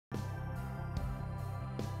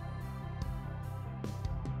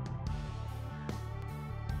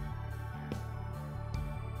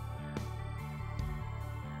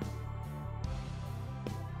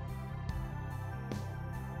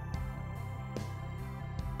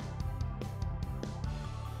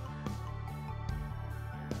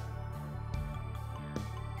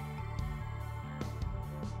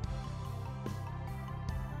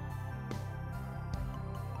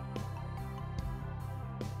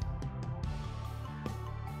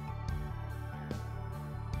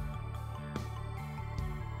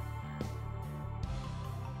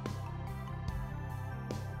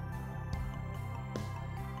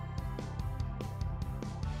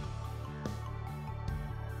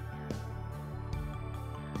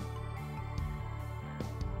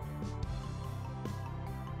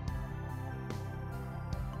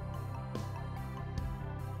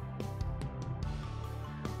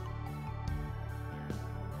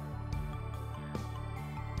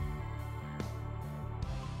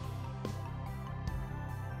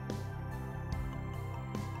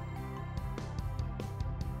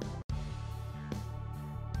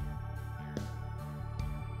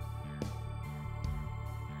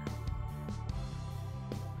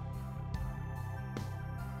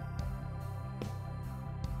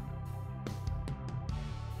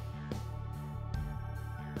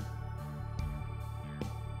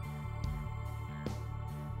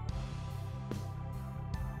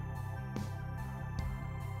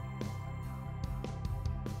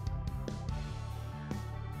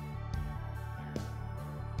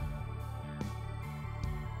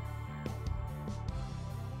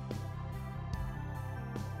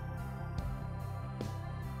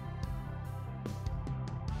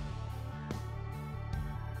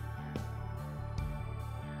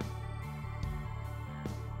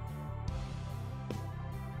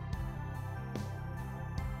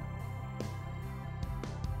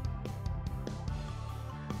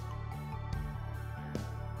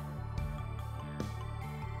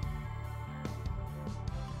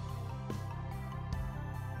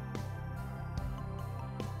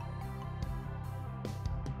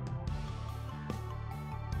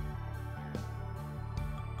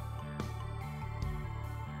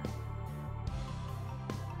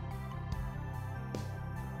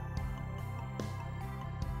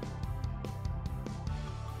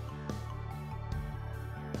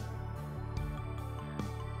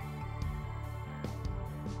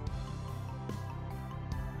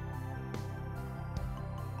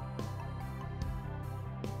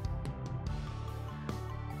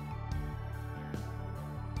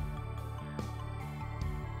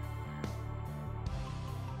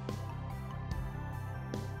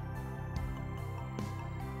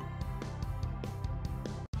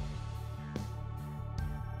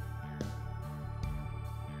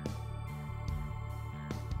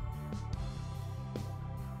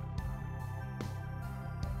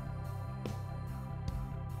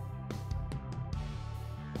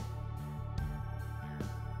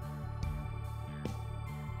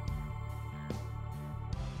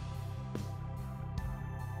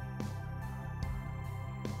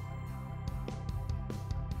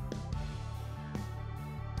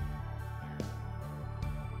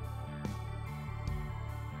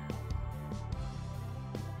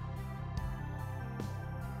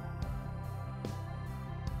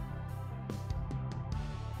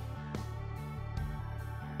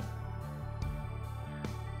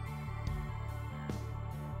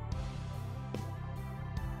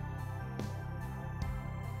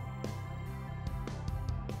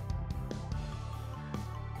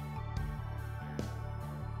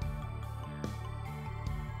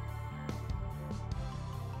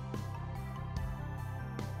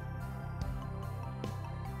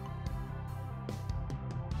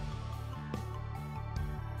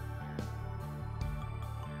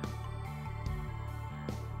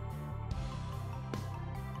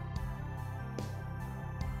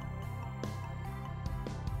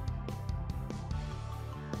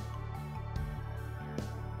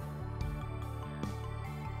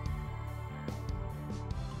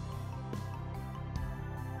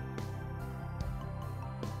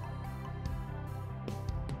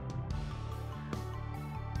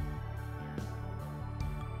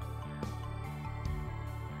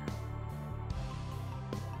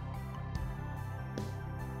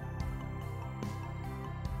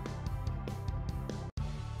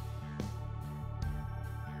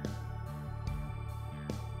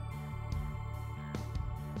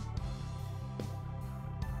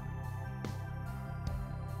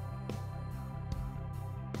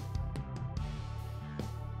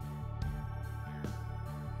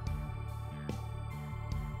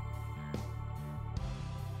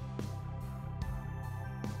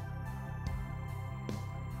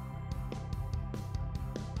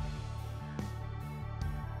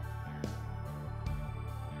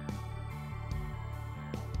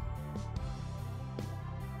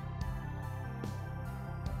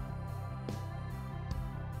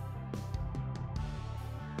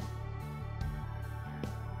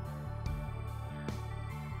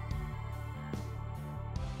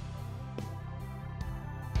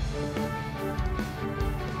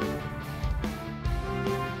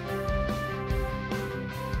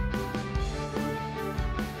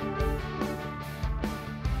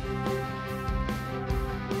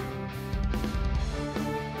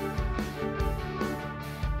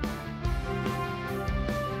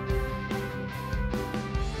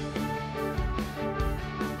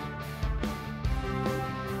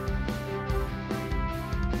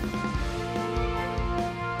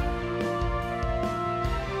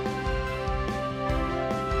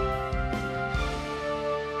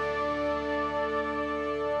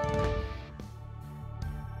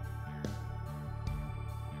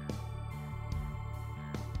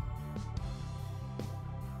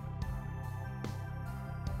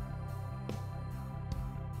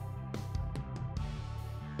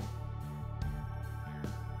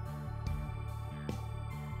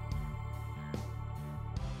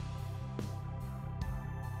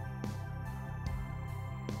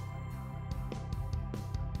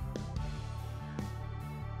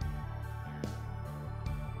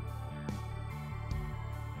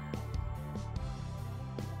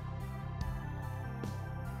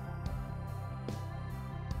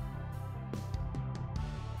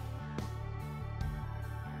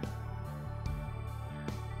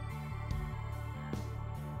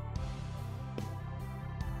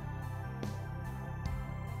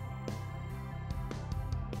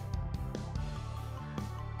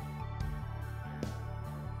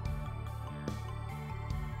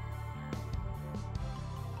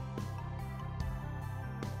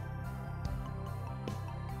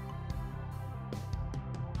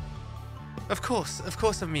Of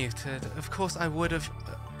course I'm muted. Of course I would have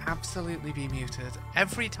absolutely be muted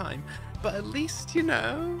every time. But at least, you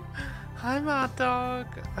know, hi Mad Dog.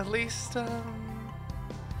 At least I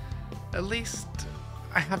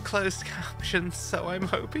have closed captions, so I'm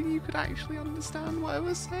hoping you could actually understand what I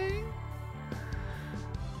was saying.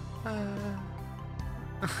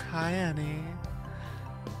 Hi Annie.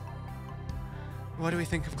 What do we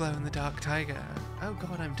think of Glow in the Dark Tiger? Oh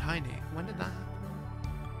god, I'm tiny. When did that happen?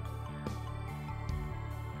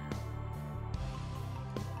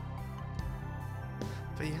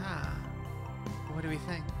 But yeah, what do we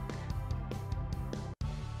think?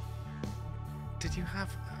 Did you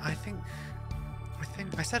have... I think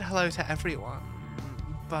I said hello to everyone,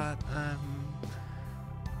 but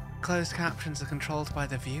closed captions are controlled by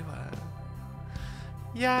the viewer.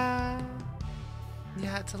 Yeah,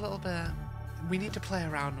 it's a little bit... We need to play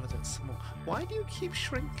around with it some more. Why do you keep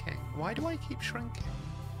shrinking? Why do I keep shrinking?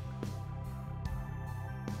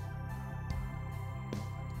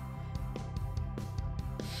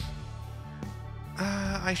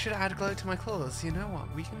 I should add glow to my claws. You know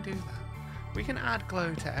what? We can do that. We can add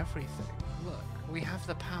glow to everything. Look, we have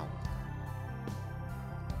the power.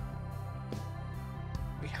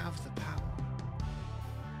 We have the power.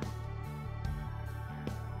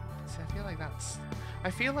 So I feel like that's...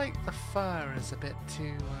 I feel like the fur is a bit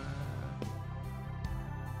too...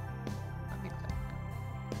 Let me click.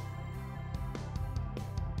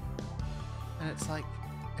 And it's like,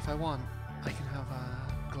 if I want, I can have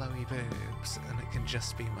glowy boobs, and it can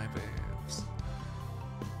just be my boobs.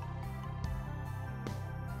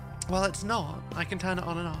 Well, it's not. I can turn it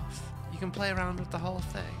on and off. You can play around with the whole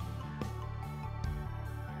thing.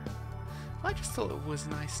 I just thought it was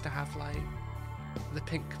nice to have, like, the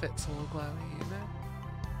pink bits all glowy, you know?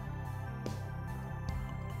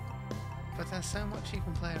 But there's so much you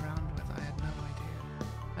can play around with, I had no idea.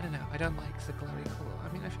 I don't know, I don't like the glowy colour.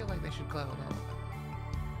 I mean, I feel like they should glow a little bit.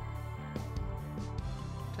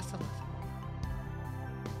 Just a little.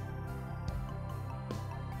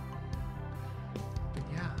 But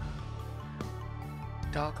yeah.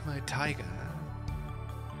 Dark mode tiger.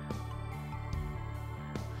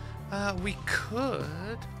 We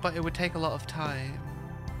could, but it would take a lot of time.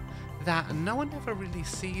 That, and no one ever really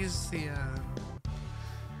sees the,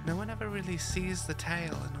 no one ever really sees the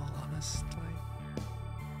tail, in all honesty.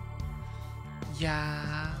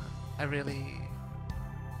 Yeah, I really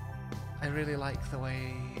like the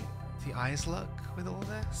way the eyes look with all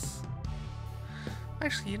this.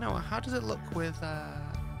 Actually, you know what, how does it look with,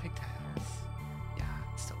 pigtails?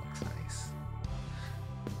 Yeah, it still looks nice.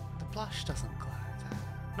 The blush doesn't glow there.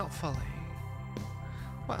 Not fully.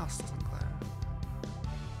 What else doesn't glow?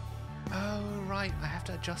 Oh, right, I have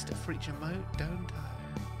to adjust it for each emote, don't I?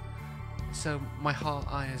 So my heart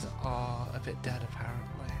eyes are a bit dead,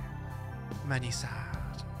 apparently. Many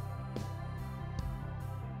sad.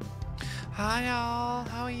 Hi all,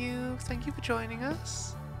 how are you? Thank you for joining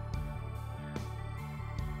us.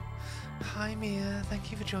 Hi Mia, thank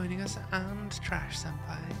you for joining us, and Trash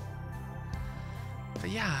Senpai. But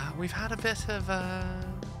yeah, we've had a bit of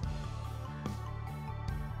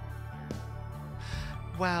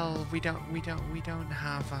well, we don't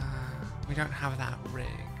have that rigged,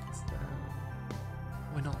 so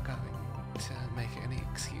we're not going to make any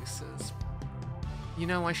excuses. You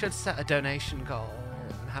know, I should set a donation goal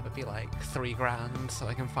and have it be like $3 grand so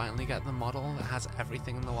I can finally get the model that has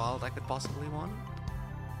everything in the world I could possibly want.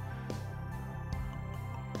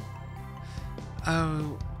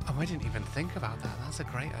 Oh, I didn't even think about that. That's a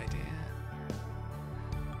great idea.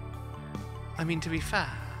 I mean, to be fair,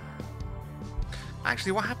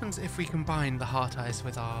 actually, what happens if we combine the heart eyes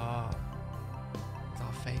with our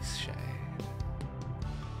face shade?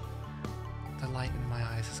 The light in my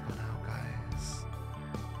eyes has gone out, guys.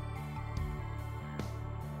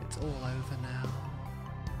 It's all over now.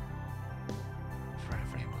 For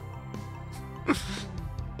everyone.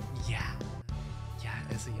 Yeah. Yeah,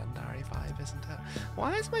 it is a Yandere vibe, isn't it?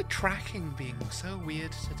 Why is my tracking being so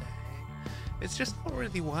weird today? It's just not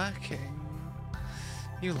really working.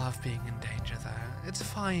 You love being in danger there. It's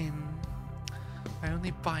fine. I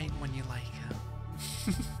only bite when you like it.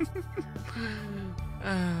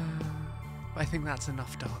 I think that's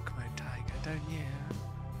enough dark mode, Tiger, don't you?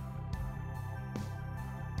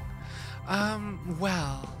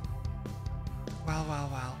 Well.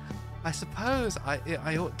 I suppose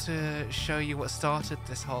I ought to show you what started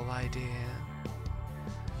this whole idea.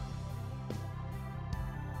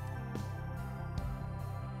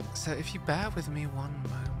 So if you bear with me one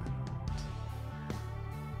moment,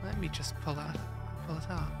 let me just pull it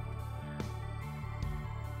up.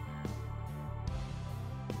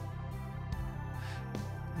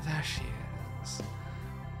 There she is.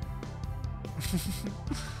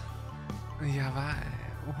 Yeah, bye.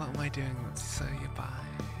 What am I doing to show you bye?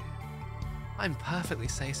 I'm perfectly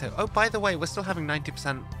say-so. Oh, by the way, we're still having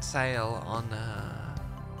 90% sale on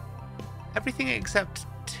everything except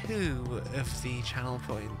 2 of the channel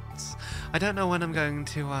points. I don't know when I'm going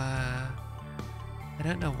to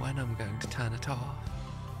turn it off.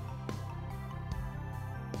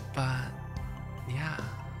 But yeah,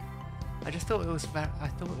 I just thought it was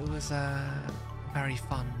very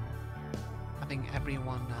fun having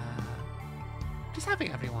everyone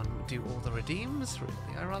do all the redeems.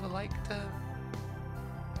 Really, I rather like to.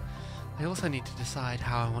 I also need to decide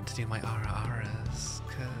how I want to do my RRs,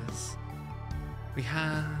 because we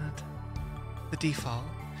had the default,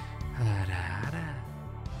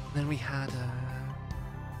 then we had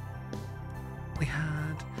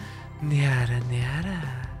Nyada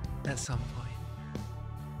at some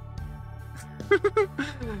point.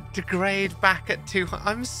 Degrade back at 200.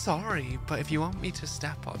 I'm sorry, but if you want me to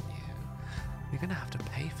step on you, you're gonna have to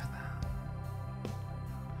pay for that.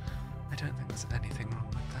 I don't think there's anything wrong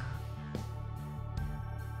with that.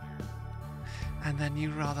 And then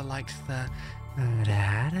you rather liked the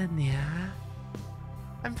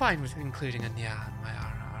I'm fine with including a nya in my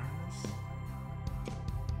RRs.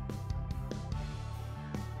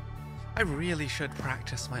 I really should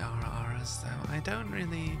practice my RRs though. I don't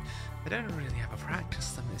really ever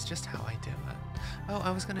practice them, it's just how I do it. Oh, I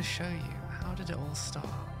was gonna show you. How did it all start?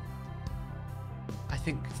 I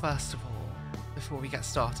think first of all, before we get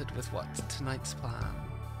started with what tonight's plan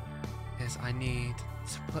is, I need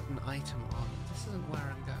to put an item on. This isn't where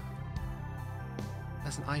I'm going.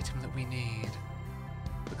 There's an item that we need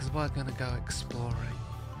because we're gonna go exploring,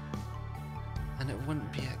 and it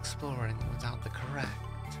wouldn't be exploring without the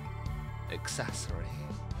correct accessory.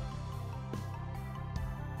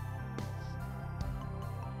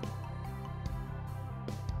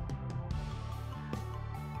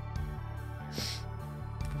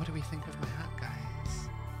 What do we think of my hat, guys?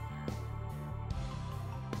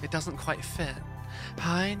 It doesn't quite fit.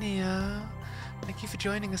 Hi, Neo. Thank you for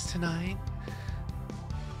joining us tonight.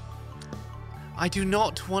 I do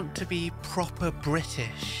not want to be proper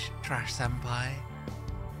British, Trash Senpai.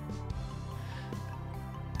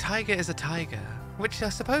 Tiger is a tiger, which I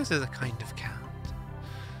suppose is a kind of cat.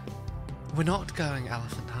 We're not going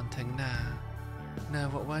elephant hunting, no. No,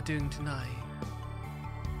 what we're doing tonight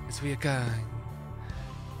is we are going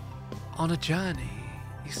on a journey.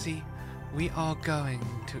 You see, we are going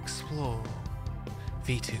to explore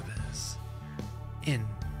VTubers in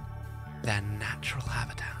their natural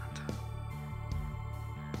habitat.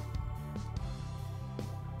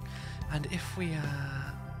 And if we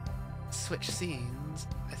switch scenes,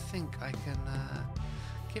 I think I can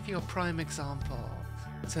give you a prime example.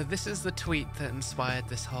 So this is the tweet that inspired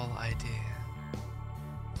this whole idea.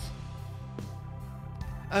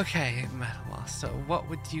 Okay, Metal Master, what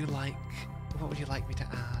would you like me to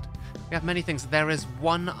add? We have many things. There is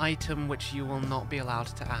one item which you will not be allowed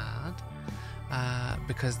to add,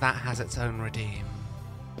 because that has its own redeem.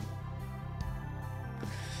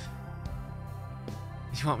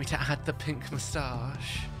 You want me to add the pink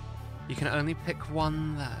moustache? You can only pick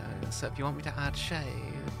one though, so if you want me to add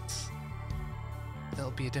shades,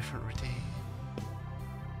 there'll be a different routine.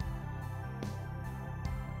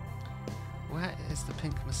 Where is the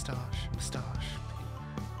pink moustache? Pink.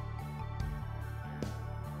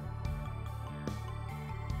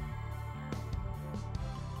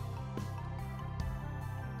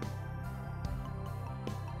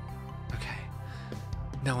 Okay,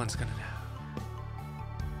 no one's gonna know.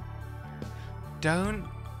 Don't.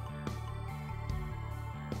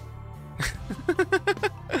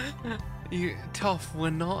 Toph, we're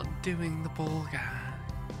not doing the ball gag.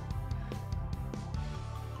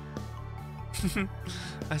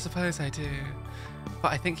 I suppose I do.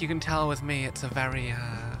 But I think you can tell with me it's a very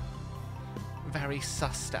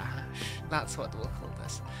sustache. That's what we'll call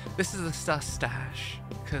this. This is a sustache,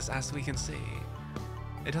 because as we can see,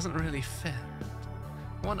 it doesn't really fit.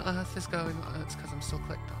 What on earth is going on? It's because I'm still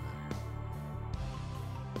clicked on it.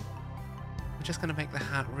 We're just going to make the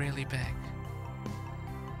hat really big.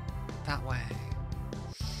 That way.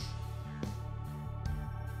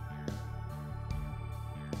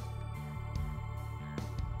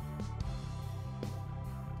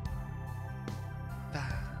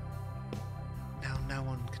 There. Now no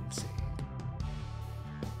one can see.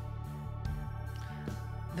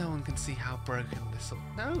 No one can see how broken this all...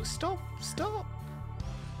 No, stop! Stop!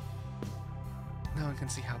 No one can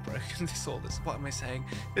see how broken this all is. What am I saying?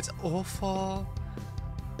 It's awful.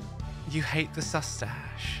 You hate the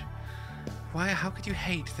sustache. Why? How could you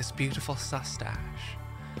hate this beautiful sustache?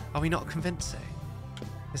 Are we not convincing?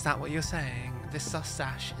 Is that what you're saying? This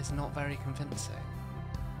sustache is not very convincing.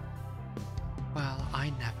 Well,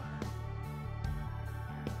 I never.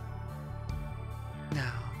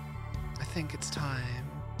 Now, I think it's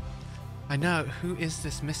time. I know, who is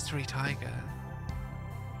this mystery tiger?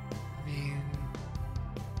 I mean,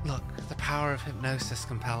 look, the power of hypnosis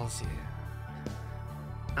compels you.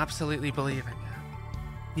 Absolutely believing it.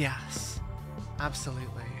 Yes.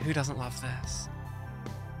 Absolutely. Who doesn't love this?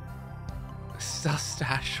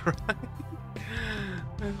 Sustache, right?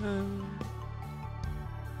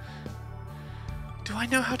 Do I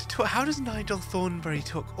know how to talk? How does Nigel Thornberry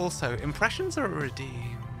talk? Also, impressions are a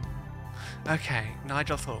redeem. Okay,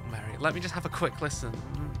 Nigel Thornberry. Let me just have a quick listen.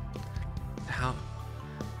 How...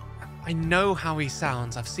 I know how he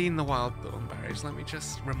sounds. I've seen the Wild Thornberries. Let me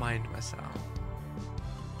just remind myself.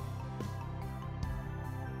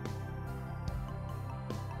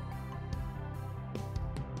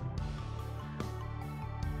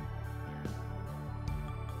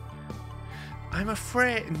 I'm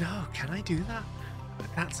afraid... No, can I do that?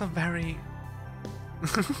 That's a very...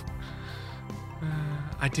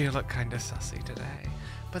 I do look kind of sussy today,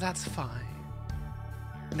 but that's fine.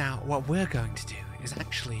 Now, what we're going to do is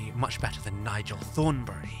actually much better than Nigel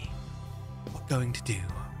Thornberry. We're going to do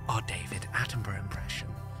our David Attenborough impression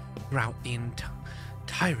throughout the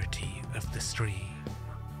entirety of the stream.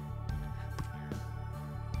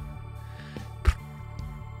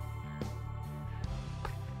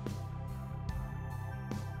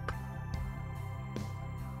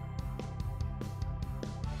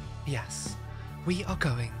 Yes, we are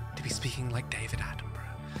going to be speaking like David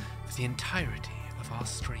Attenborough for the entirety of our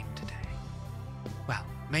stream today. Well,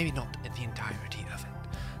 maybe not the entirety of it,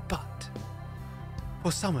 but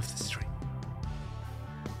for some of the stream,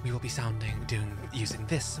 we will be using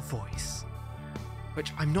this voice,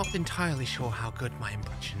 which I'm not entirely sure how good my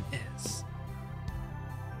impression is.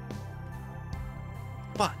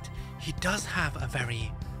 But he does have a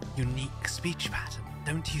very unique speech pattern,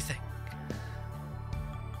 don't you think?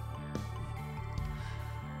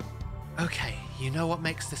 Okay, you know what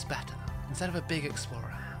makes this better? Instead of a big explorer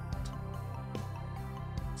hat,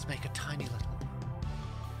 let's make a tiny little one.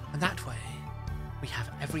 And that way, we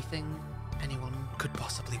have everything anyone could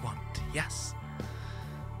possibly want, yes?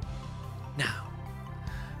 Now,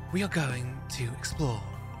 we are going to explore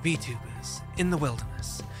VTubers in the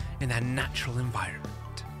wilderness, in their natural environment.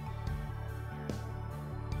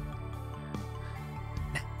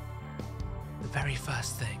 Now, the very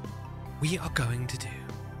first thing we are going to do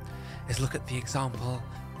is look at the example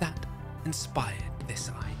that inspired this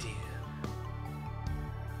idea.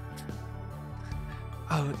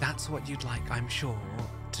 Oh, that's what you'd like, I'm sure,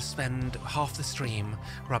 to spend half the stream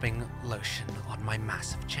rubbing lotion on my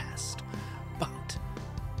massive chest. But,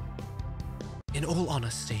 in all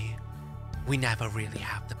honesty, we never really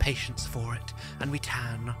have the patience for it, and we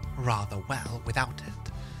tan rather well without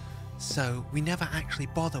it. So we never actually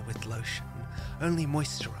bother with lotion, only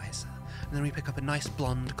moisturizer, and then we pick up a nice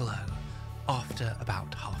blonde glow after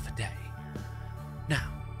about half a day. Now,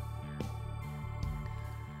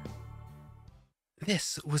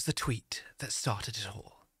 This was the tweet that started it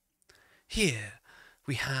all. Here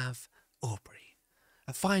we have Aubrey,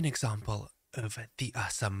 a fine example of the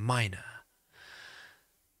Ursa Minor.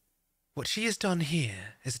 What she has done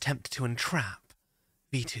here is attempt to entrap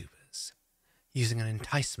VTubers using an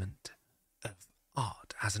enticement of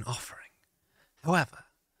art as an offering. However,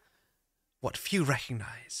 what few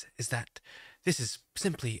recognise is that this is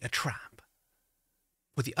simply a trap,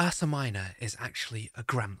 for the Ursa Minor is actually a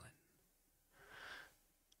gremlin.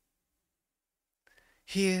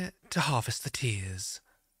 Here to harvest the tears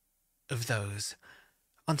of those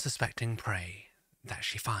unsuspecting prey that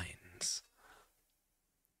she finds.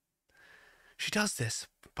 She does this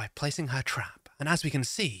by placing her trap, and as we can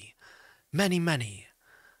see, many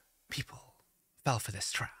people fell for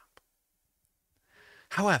this trap.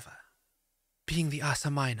 However, being the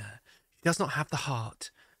Ursa Minor, she does not have the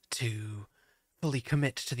heart to fully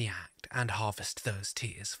commit to the act and harvest those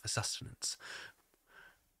tears for sustenance.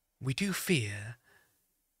 We do fear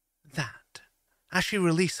that, as she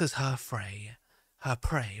releases her prey,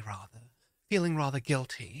 feeling rather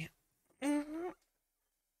guilty,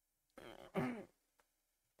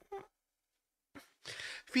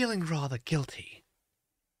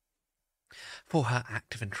 for her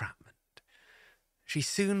act of entrapment, she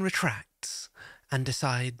soon retracts and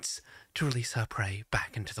decides to release her prey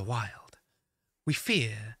back into the wild. We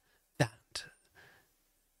fear that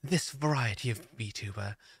this variety of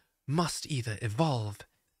VTuber must either evolve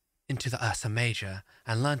into the Ursa Major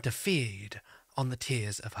and learn to feed on the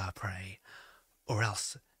tears of her prey, or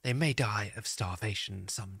else they may die of starvation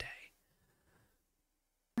someday.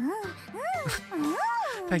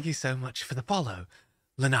 Thank you so much for the follow,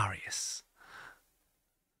 Lenarius.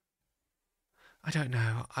 I don't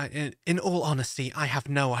know. In all honesty, I have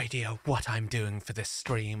no idea what I'm doing for this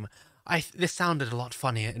stream. This sounded a lot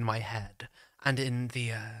funnier in my head, and in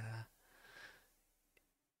the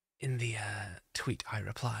tweet I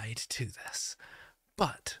replied to this.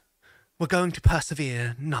 But we're going to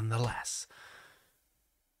persevere nonetheless.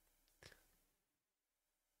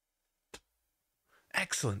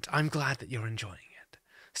 Excellent. I'm glad that you're enjoying it.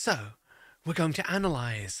 So, we're going to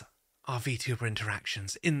analyse our VTuber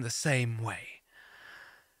interactions in the same way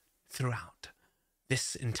throughout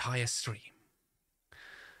this entire stream.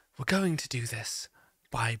 We're going to do this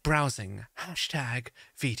by browsing hashtag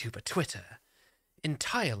VTuber Twitter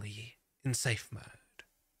entirely in safe mode.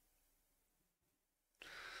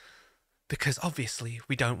 Because obviously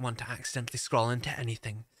we don't want to accidentally scroll into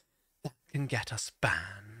anything that can get us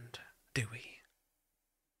banned, do we?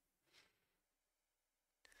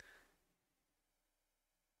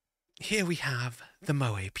 Here we have the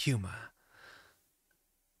Moe Puma.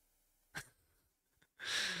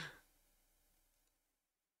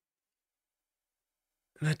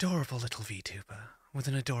 An adorable little VTuber with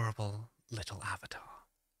an adorable little avatar.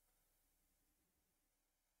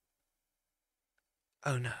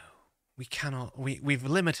 Oh no, we cannot, we've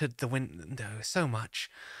limited the window so much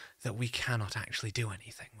that we cannot actually do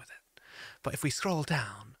anything with it. But if we scroll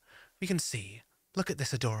down, we can see, look at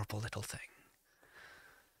this adorable little thing.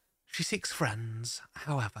 She seeks friends,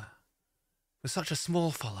 however, with such a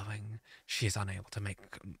small following, she is unable to make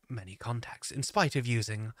many contacts, in spite of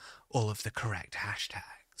using all of the correct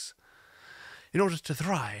hashtags. In order to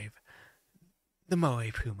thrive, the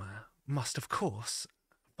Moe Puma must, of course,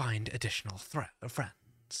 find additional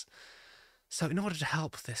friends. So in order to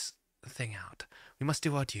help this thing out, we must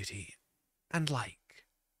do our duty and like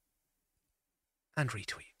and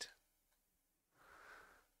retweet,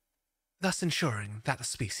 thus ensuring that the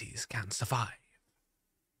species can survive.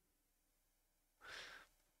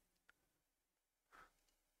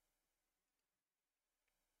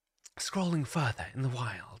 Scrolling further in the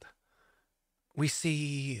wild, we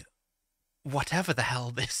see whatever the hell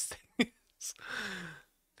this thing is.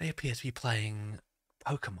 They appear to be playing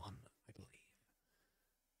Pokemon, I believe.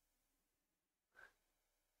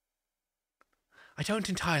 I don't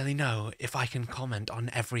entirely know if I can comment on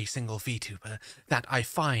every single VTuber that I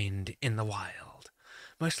find in the wild,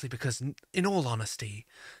 mostly because, in all honesty,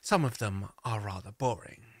 some of them are rather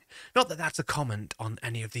boring. Not that that's a comment on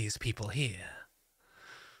any of these people here.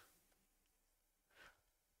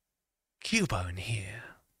 Cubone here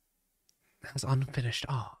has unfinished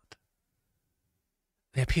art.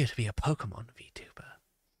 They appear to be a Pokemon VTuber.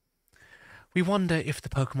 We wonder if the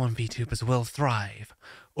Pokemon VTubers will thrive,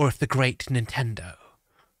 or if the great Nintendo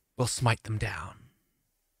will smite them down.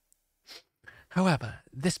 However,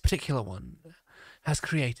 this particular one has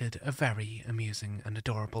created a very amusing and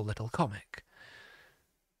adorable little comic.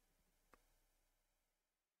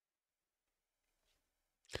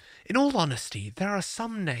 In all honesty, there are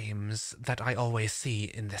some names that I always see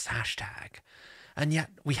in this hashtag, And yet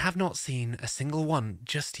we have not seen a single one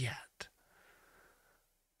just yet.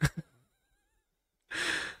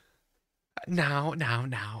 Now,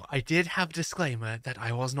 I did have a disclaimer that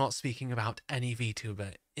I was not speaking about any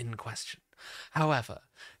VTuber in question. However,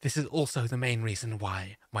 this is also the main reason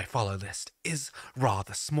why my follow list is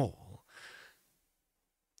rather small.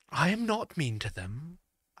 I am not mean to them.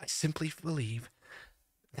 I simply believe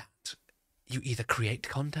that you either create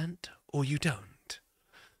content or you don't.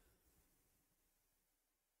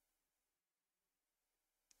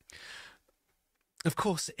 Of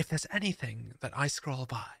course, if there's anything that I scroll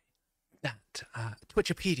by that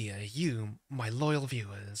Twitchipedia, you, my loyal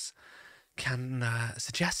viewers, can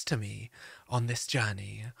suggest to me on this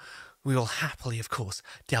journey, we will happily, of course,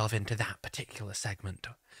 delve into that particular segment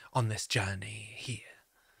on this journey here.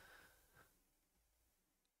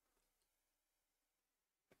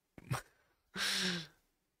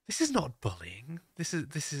 This is not bullying. This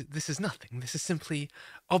is nothing. This is simply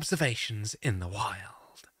observations in the wild.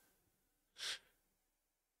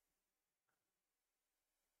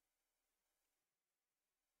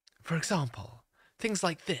 For example, things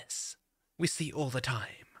like this we see all the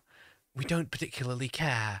time. We don't particularly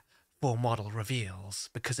care for model reveals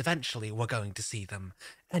because eventually we're going to see them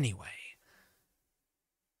anyway.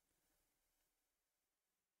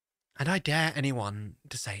 And I dare anyone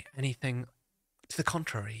to say anything to the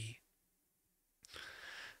contrary.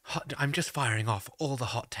 I'm just firing off all the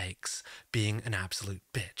hot takes, being an absolute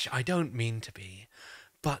bitch. I don't mean to be,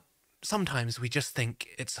 but sometimes we just think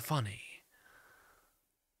it's funny.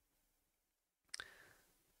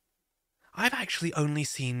 I've actually only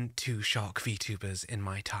seen 2 shark VTubers in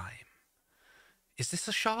my time. Is this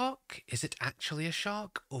a shark? Is it actually a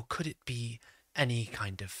shark? Or could it be any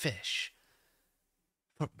kind of fish?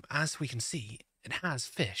 For as we can see, it has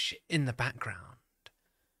fish in the background.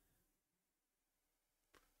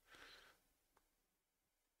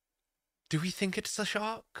 Do we think it's a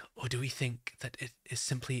shark? Or do we think that it is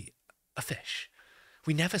simply a fish?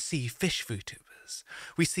 We never see fish VTubers.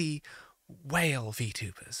 We see whale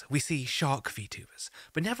VTubers, we see shark VTubers,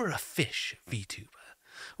 but never a fish VTuber.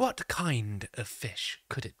 What kind of fish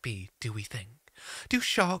could it be, do we think? Do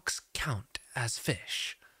sharks count as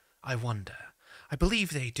fish? I wonder. I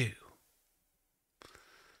believe they do.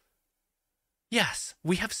 Yes,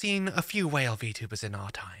 we have seen a few whale VTubers in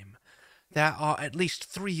our time. There are at least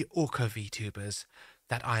 3 orca VTubers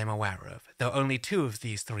that I am aware of, though only 2 of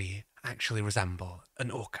these 3 actually resemble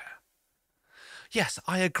an orca. Yes,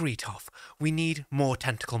 I agree, Toph. We need more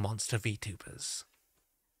tentacle monster VTubers.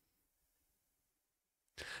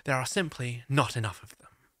 There are simply not enough of them.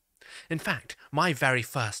 In fact, my very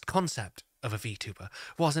first concept of a VTuber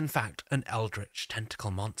was in fact an eldritch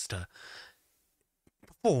tentacle monster,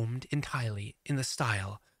 performed entirely in the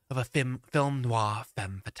style of a film noir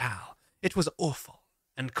femme fatale. It was awful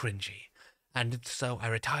and cringy, and so I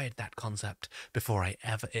retired that concept before it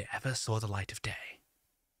ever saw the light of day.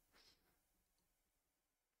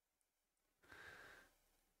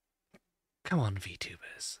 Come on,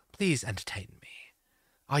 VTubers, please entertain me.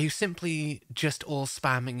 Are you simply just all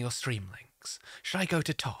spamming your stream links? Should I go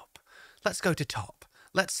to top? Let's go to top.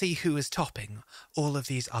 Let's see who is topping all of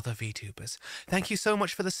these other VTubers. Thank you so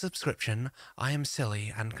much for the subscription. I am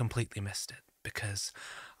silly and completely missed it because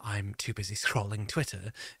I'm too busy scrolling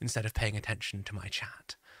Twitter instead of paying attention to my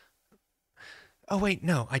chat. Oh wait,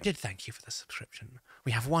 no, I did thank you for the subscription.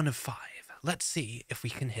 We have 1 of 5. Let's see if we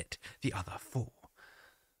can hit the other 4.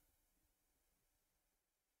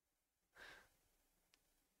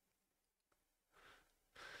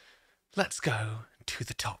 Let's go to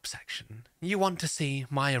the top section. You want to see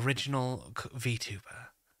my original VTuber?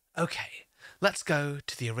 Okay, let's go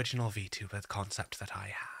to the original VTuber concept that I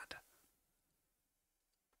had.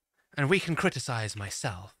 And we can criticize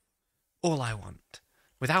myself all I want,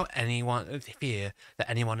 without anyone fear that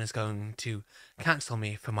anyone is going to cancel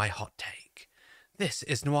me for my hot take. This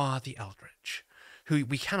is Noir the Eldritch, who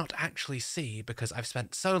we cannot actually see because I've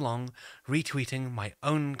spent so long retweeting my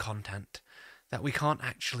own content that we can't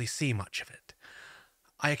actually see much of it.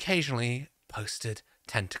 I occasionally posted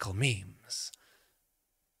tentacle memes.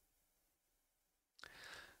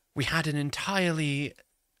 We had an entirely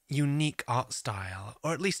unique art style,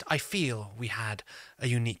 or at least I feel we had a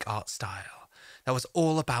unique art style that was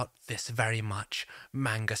all about this very much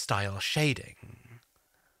manga-style shading.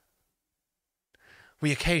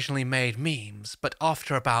 We occasionally made memes, but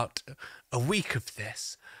after about a week of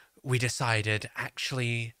this, we decided,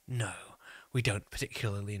 actually, no. We don't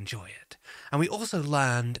particularly enjoy it. And we also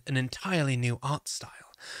learned an entirely new art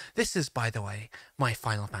style. This is, by the way, my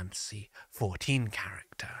Final Fantasy XIV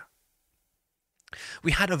character.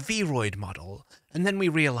 We had a Vroid model, and then we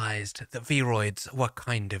realized that Vroids were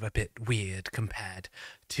kind of a bit weird compared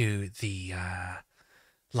to the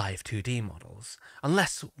live 2D models,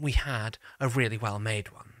 unless we had a really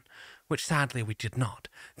well-made one, which sadly we did not.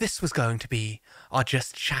 This was going to be our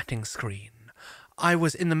just chatting screen. I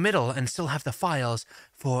was in the middle and still have the files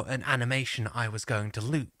for an animation I was going to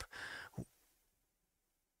loop.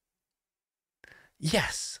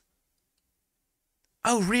 Yes.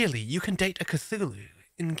 Oh, really? You can date a Cthulhu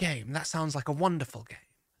in-game? That sounds like a wonderful game.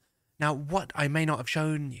 Now, what I may not have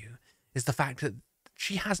shown you is the fact that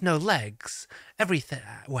she has no legs.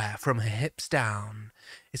 Everywhere from her hips down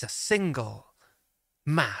is a single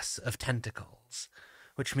mass of tentacles,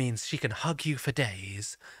 which means she can hug you for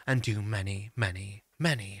days and do many, many,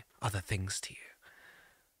 many other things to you.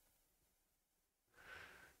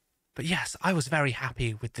 But yes, I was very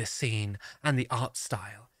happy with this scene and the art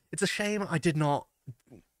style. It's a shame I did not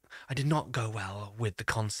go well with the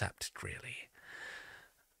concept, really.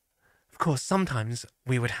 Of course, sometimes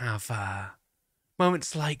we would have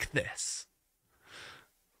moments like this,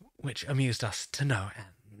 which amused us to no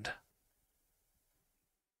end.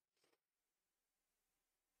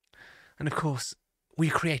 And of course, we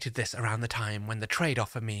created this around the time when the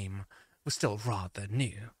trade-offer meme was still rather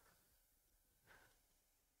new.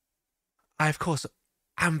 I, of course,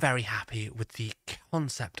 am very happy with the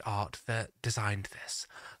concept art that designed this.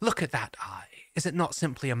 Look at that eye. Is it not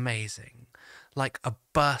simply amazing? Like an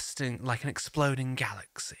exploding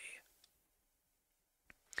galaxy.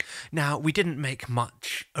 Now, we didn't make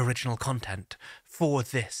much original content for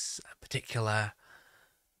this particular...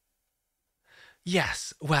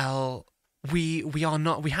 Yes, well, we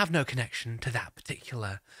have no connection to that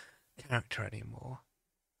particular character anymore.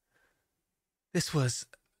 This was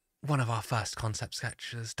one of our first concept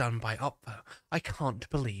sketches done by Oppo. I can't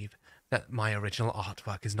believe that my original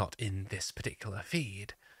artwork is not in this particular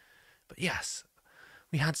feed. But yes,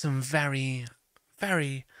 we had some very,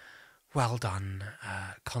 very well done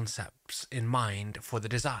concepts in mind for the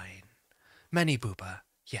design. Many booba,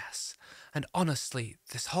 yes. And honestly,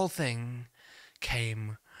 this whole thing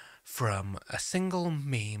came from a single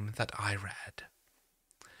meme that I read,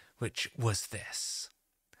 which was this.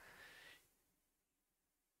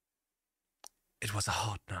 It was a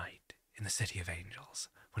hot night in the City of Angels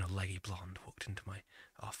when a leggy blonde walked into my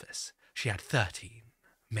office. She had 13,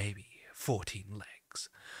 maybe 14 legs.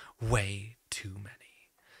 Way too many.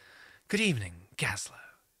 Good evening, Gaslow.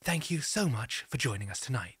 Thank you so much for joining us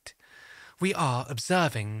tonight. We are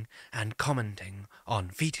observing and commenting on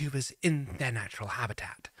VTubers in their natural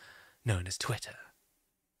habitat, known as Twitter.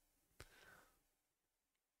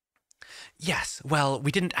 Yes, well,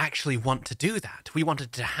 we didn't actually want to do that. We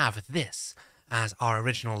wanted to have this as our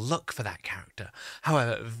original look for that character.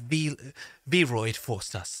 However, Vroid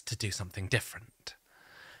forced us to do something different.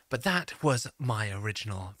 But that was my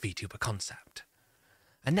original VTuber concept.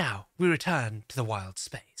 And now we return to the wild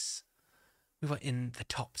space. We were in the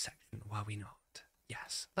top section, were we not?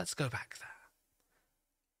 Yes, let's go back there.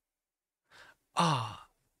 Ah,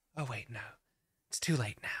 oh wait, no. It's too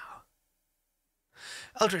late now.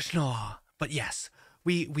 Eldritch Noir, but yes,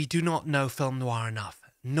 we do not know film noir enough,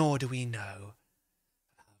 nor do we know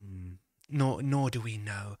nor do we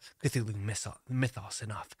know Cthulhu mythos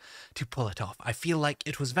enough to pull it off. I feel like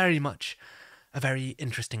it was very much a very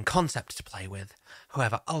interesting concept to play with,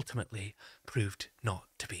 however, ultimately proved not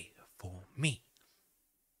to be for me.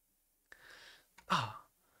 Ah,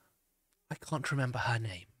 I can't remember her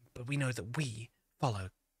name, but we know that we follow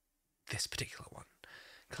this particular one,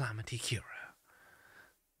 Calamity Cura.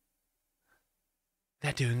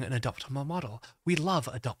 They're doing an adoptable model. We love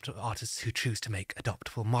artists who choose to make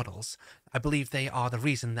adoptable models. I believe they are the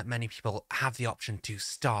reason that many people have the option to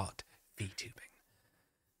start VTubing.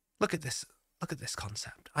 Look at this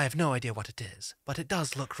concept. I have no idea what it is, but it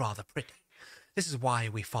does look rather pretty. This is why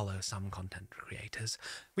we follow some content creators.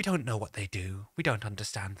 We don't know what they do, we don't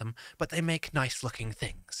understand them, but they make nice looking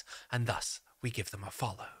things, and thus we give them a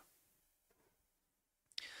follow.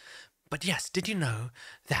 But yes, did you know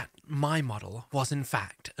that my model was in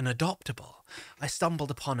fact an adoptable? I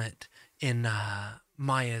stumbled upon it in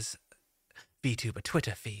Maya's VTuber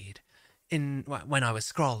Twitter feed when I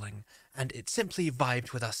was scrolling, and it simply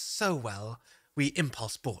vibed with us so well, we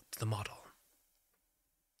impulse bought the model.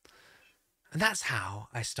 And that's how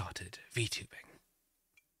I started VTubing.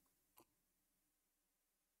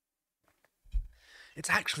 It's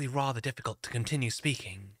actually rather difficult to continue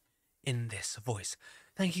speaking in this voice.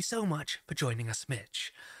 Thank you so much for joining us,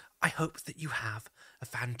 Mitch. I hope that you have a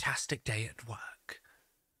fantastic day at work.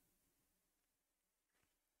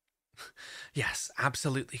 Yes,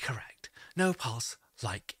 absolutely correct. No pulse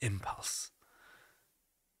like impulse.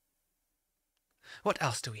 What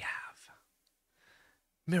else do we have?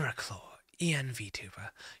 Miraclaw, VTuber,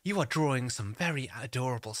 you are drawing some very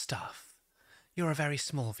adorable stuff. You're a very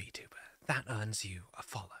small VTuber. That earns you a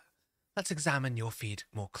follow. Let's examine your feed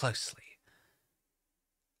more closely.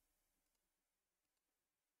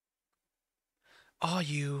 Are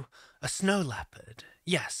you a snow leopard?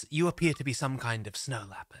 Yes, you appear to be some kind of snow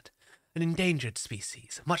leopard. An endangered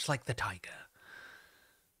species, much like the tiger.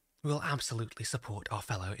 We'll absolutely support our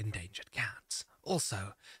fellow endangered cats.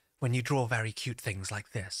 Also, when you draw very cute things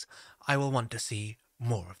like this, I will want to see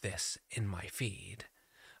more of this in my feed.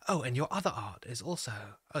 Oh, and your other art is also...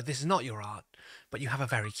 Oh, this is not your art, but you have a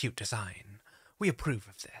very cute design. We approve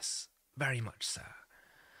of this. Very much so.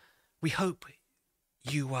 We hope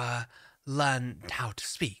you, learn how to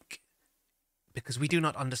speak, because we do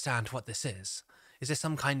not understand what this is. Is this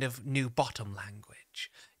some kind of new bottom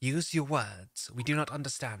language? Use your words. We do not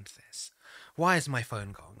understand this. Why is my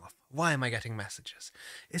phone going off? Why am I getting messages?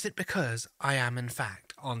 Is it because I am in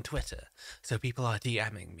fact on Twitter, so people are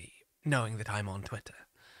DMing me, knowing that I'm on Twitter?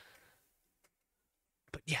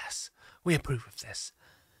 But yes, we approve of this.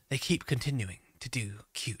 They keep continuing to do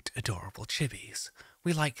cute, adorable chibis.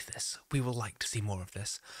 We like this. We will like to see more of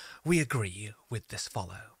this. We agree with this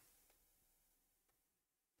follow.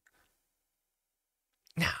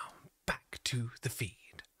 Now, back to the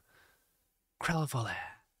feed.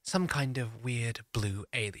 Krelvolair, some kind of weird blue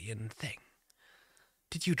alien thing.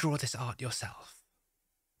 Did you draw this art yourself?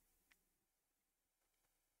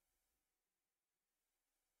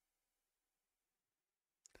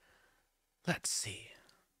 Let's see.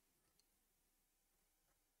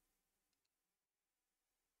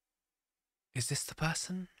 Is this the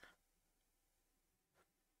person?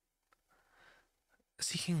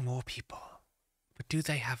 Seeking more people. But do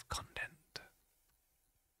they have content?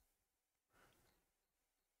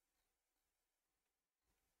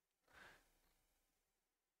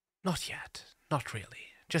 Not yet. Not really.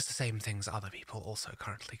 Just the same things other people also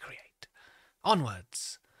currently create.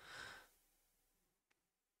 Onwards!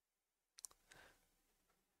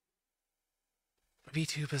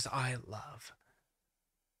 VTubers I love.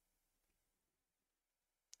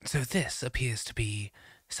 So this appears to be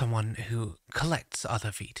someone who collects other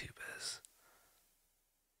VTubers.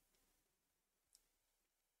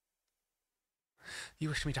 You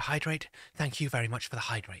wish me to hydrate? Thank you very much for the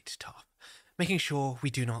hydrate top. Making sure we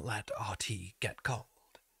do not let our tea get cold.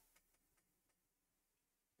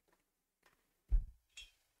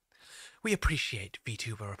 We appreciate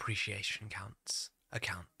VTuber appreciation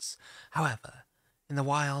accounts. However, in the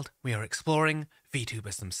wild, we are exploring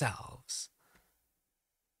VTubers themselves.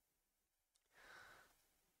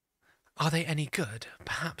 Are they any good?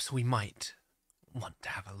 Perhaps we might want to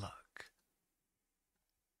have a look.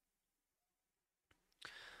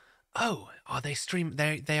 Oh, are they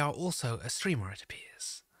they are also a streamer, it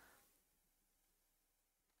appears.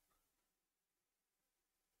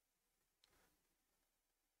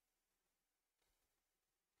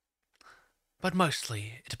 But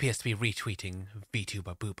mostly, it appears to be retweeting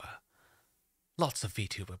VTuber Booba. Lots of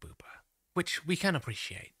VTuber Booba, which we can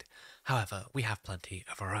appreciate. However, we have plenty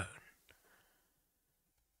of our own.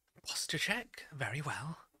 Posture check? Very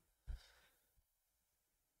well.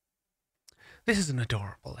 This is an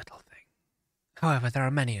adorable little thing. However, there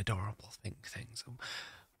are many adorable things.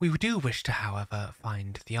 We do wish to, however,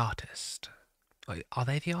 find the artist. Are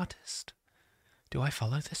they the artist? Do I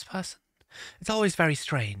follow this person? It's always very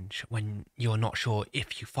strange when you're not sure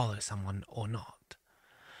if you follow someone or not.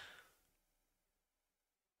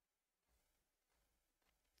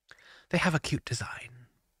 They have a cute design,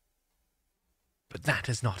 but that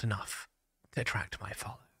is not enough to attract my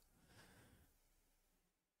follow.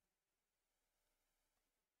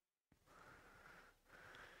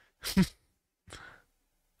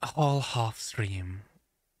 A whole half stream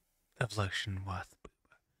of lotion worth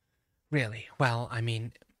booba. Really? Well, I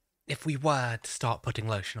mean, if we were to start putting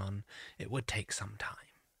lotion on, it would take some time.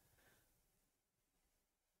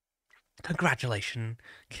 Congratulations,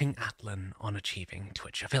 King Atlan, on achieving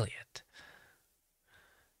Twitch affiliate.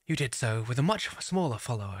 You did so with a much smaller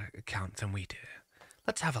follower account than we do.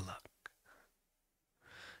 Let's have a look.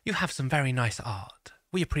 You have some very nice art.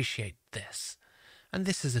 We appreciate this. And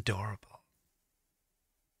this is adorable.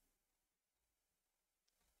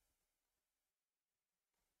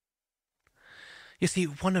 You see,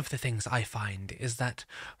 one of the things I find is that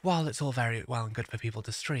while it's all very well and good for people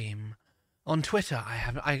to stream, on Twitter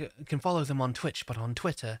I can follow them on Twitch, but on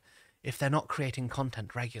Twitter, if they're not creating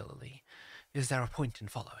content regularly, is there a point in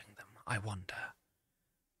following them? I wonder.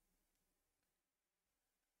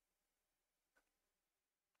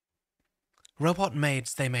 Robot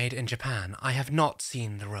maids they made in Japan. I have not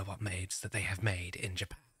seen the robot maids that they have made in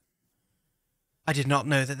Japan. I did not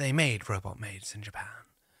know that they made robot maids in Japan.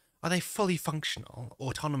 Are they fully functional,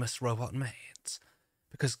 autonomous robot maids?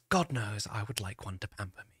 Because God knows I would like one to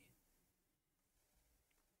pamper me.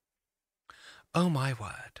 Oh my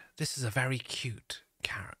word, this is a very cute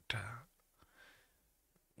character.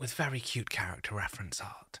 With very cute character reference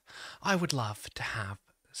art. I would love to have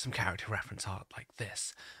some character reference art like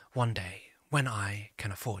this one day when I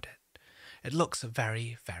can afford it. It looks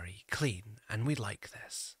very, very clean, and we like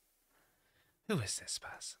this. Who is this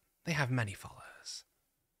person? They have many followers.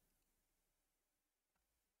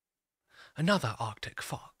 Another Arctic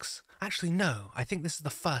fox. Actually, no, I think this is the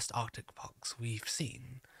first Arctic fox we've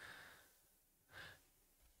seen.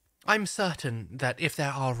 I'm certain that if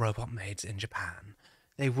there are robot maids in Japan,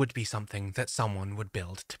 they would be something that someone would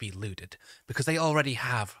build to be looted, because they already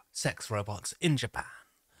have sex robots in Japan.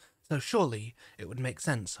 So surely it would make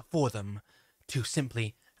sense for them to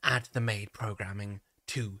simply add the maid programming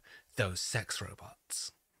to those sex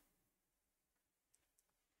robots.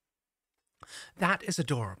 That is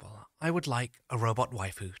adorable. I would like a robot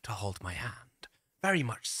waifu to hold my hand. Very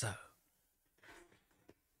much so.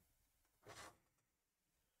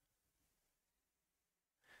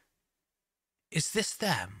 Is this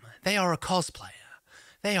them? They are a cosplayer.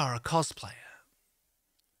 They are a cosplayer.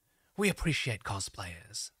 We appreciate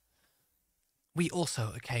cosplayers. We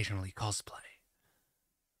also occasionally cosplay.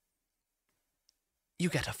 You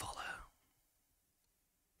get a follow.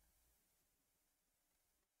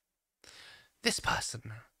 This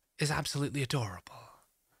person is absolutely adorable.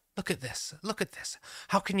 Look at this. Look at this.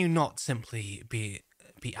 How can you not simply be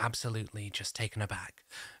absolutely just taken aback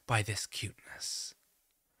by this cuteness?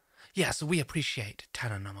 Yes, we appreciate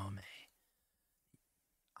Tananamome.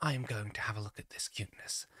 I am going to have a look at this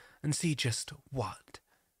cuteness and see just what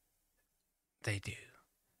they do.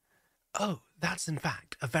 Oh, that's in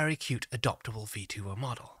fact a very cute adoptable VTuber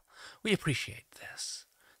model. We appreciate this.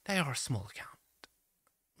 They are a small account.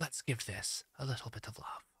 Let's give this a little bit of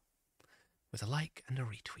love, with a like and a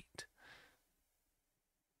retweet.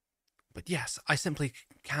 But yes, I simply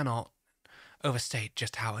cannot overstate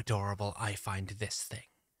just how adorable I find this thing.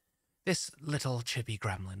 This little chibi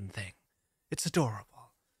gremlin thing. It's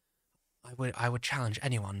adorable. I would challenge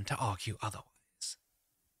anyone to argue otherwise.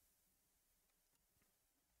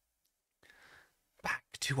 Back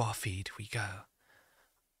to our feed we go.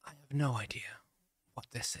 I have no idea what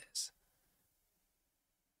this is.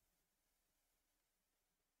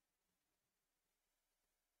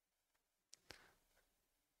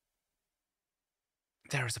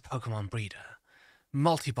 There is a Pokemon breeder.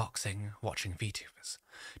 Multi-boxing, watching VTubers.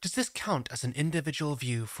 Does this count as an individual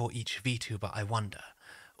view for each VTuber, I wonder?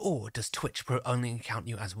 Or does Twitch only count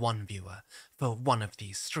you as one viewer for one of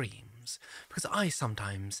these streams? Because I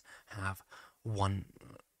sometimes have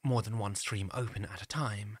more than one stream open at a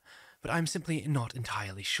time, but I'm simply not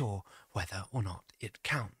entirely sure whether or not it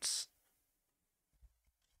counts.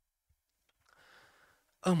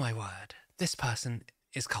 Oh my word, this person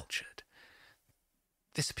is cultured.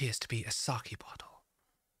 This appears to be a sake bottle.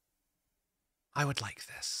 I would like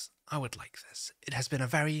this. I would like this. It has been a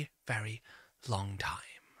very, very long time.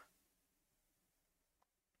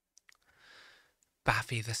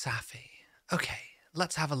 Baffy the Saffy. Okay,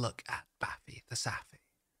 let's have a look at Baffy the Saffy.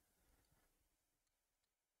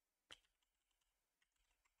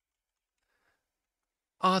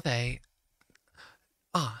 Are they...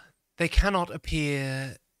 they cannot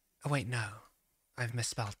appear... Oh wait, no. I've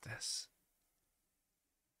misspelled this.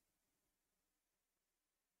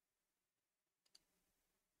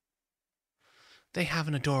 They have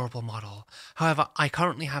an adorable model. However, I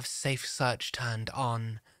currently have safe search turned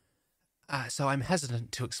on, so I'm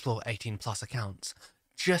hesitant to explore 18+ accounts,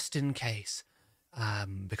 just in case,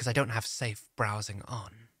 because I don't have safe browsing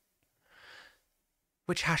on.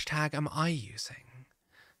 Which hashtag am I using?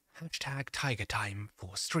 Hashtag TigerTime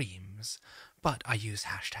for streams, but I use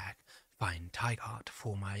hashtag FindTigerArt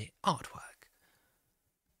for my artwork.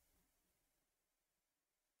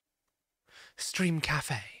 Stream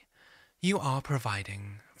Cafe. You are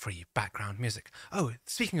providing free background music. Oh,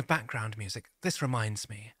 speaking of background music, this reminds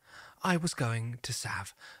me. I was going to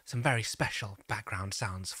have some very special background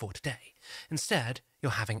sounds for today. Instead,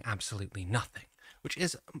 you're having absolutely nothing, which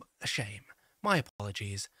is a shame. My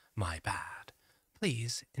apologies, my bad.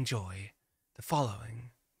 Please enjoy the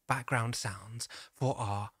following background sounds for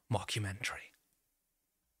our mockumentary.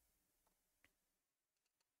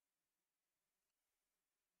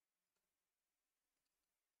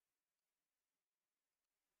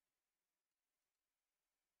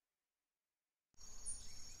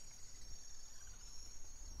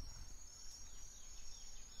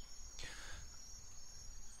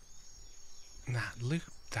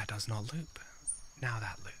 That does not loop. Now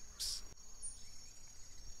that loops.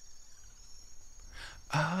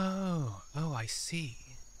 Oh, I see.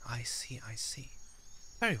 I see.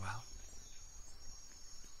 Very well.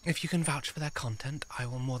 If you can vouch for their content, I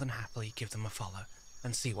will more than happily give them a follow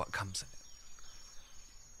and see what comes of it.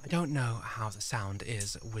 I don't know how the sound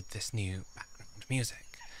is with this new background music.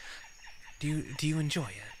 Do you enjoy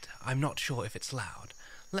it? I'm not sure if it's loud.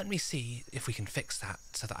 Let me see if we can fix that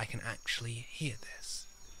so that I can actually hear this.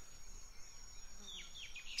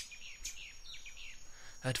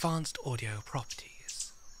 Advanced audio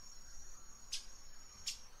properties.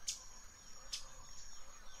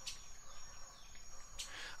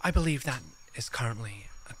 I believe that is currently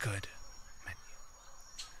a good menu.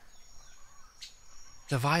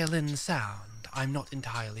 The violin sound, I'm not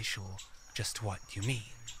entirely sure just what you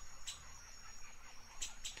mean.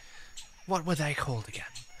 What were they called again?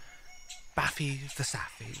 Baffy the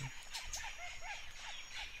Saffy.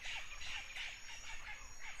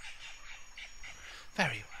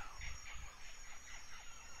 Very well.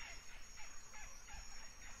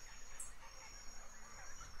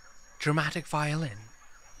 Dramatic violin.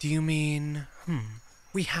 Do you mean,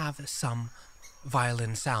 we have some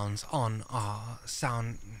violin sounds on our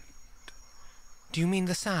sound. Do you mean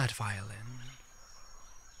the sad violin?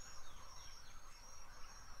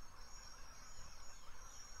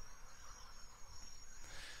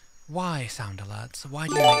 Why sound alerts? Why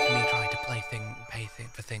do you make me try to pay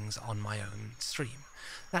for things on my own stream?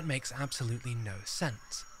 That makes absolutely no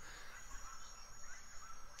sense.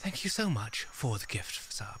 Thank you so much for the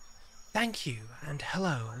gift sub. Thank you, and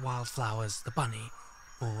hello, Wildflowers the Bunny,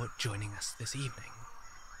 for joining us this evening.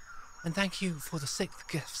 And thank you for the 6th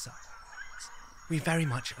gift sub. We very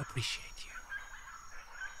much appreciate you.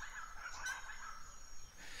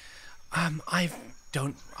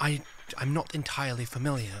 I'm not entirely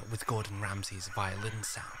familiar with Gordon Ramsay's violin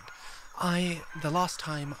sound. The last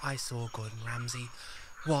time I saw Gordon Ramsay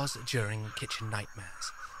was during Kitchen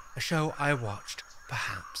Nightmares, a show I watched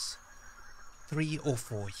perhaps 3 or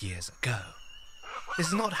 4 years ago. This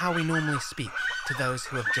is not how we normally speak to those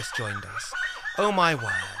who have just joined us. Oh my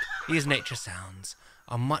word, these nature sounds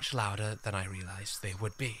are much louder than I realized they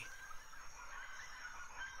would be.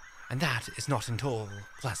 And that is not at all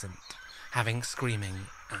pleasant, having screaming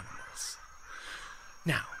animals.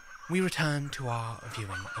 Now, we return to our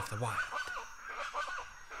viewing of the wild.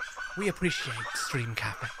 We appreciate Stream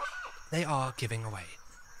Cafe. They are giving away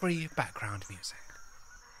free background music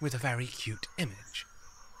with a very cute image.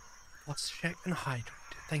 Let's check and hydrate.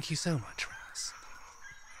 Thank you so much, Raz.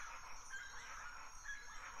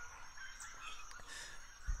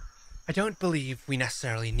 I don't believe we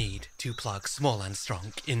necessarily need to plug Small and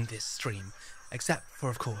Strong in this stream, except for,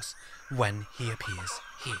 of course, when he appears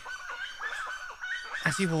here.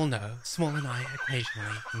 As you all know, Small and I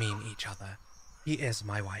occasionally mean each other. He is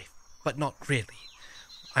my wife, but not really.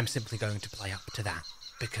 I'm simply going to play up to that,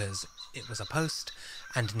 because it was a post,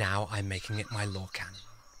 and now I'm making it my lore canon.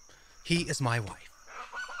 He is my wife.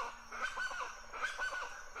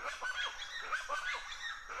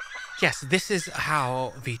 Yes, this is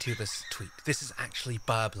how VTubers tweet. This is actually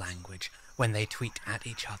burb language when they tweet at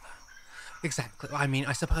each other. Exactly. I mean,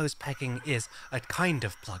 I suppose pegging is a kind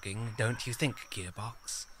of plugging, don't you think,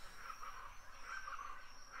 Gearbox?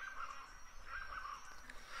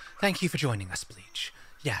 Thank you for joining us, Bleach.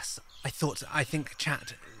 Yes, I think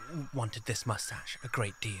chat wanted this mustache a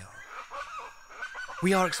great deal.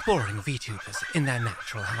 We are exploring VTubers in their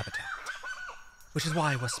natural habitat, which is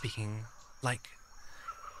why we're speaking like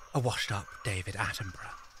a washed-up David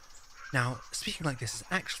Attenborough. Now, speaking like this is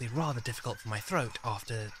actually rather difficult for my throat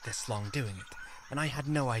after this long doing it, and I had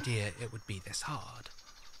no idea it would be this hard.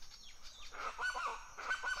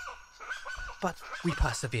 But we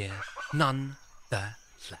persevere, none the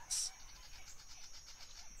less.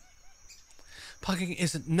 Plugging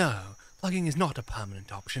is not a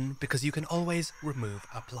permanent option because you can always remove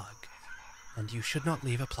a plug, and you should not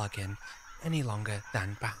leave a plug in any longer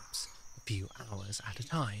than perhaps a few hours at a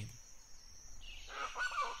time.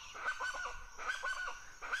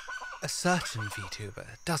 A certain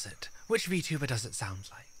VTuber does it. Which VTuber does it sound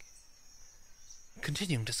like?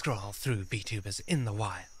 Continuing to scroll through VTubers in the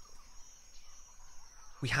wild.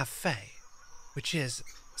 We have Faye, which is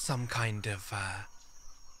some kind of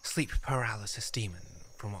sleep paralysis demon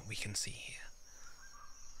from what we can see here.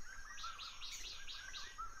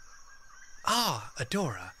 Ah,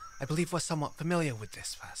 Adora. I believe we're somewhat familiar with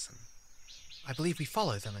this person. I believe we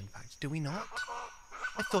follow them, in fact. Do we not?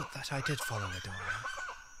 I thought that I did follow Adora.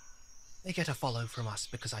 They get a follow from us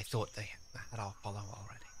because I thought they had our follow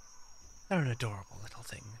already. They're an adorable little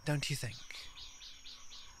thing, don't you think?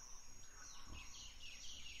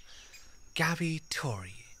 Gabby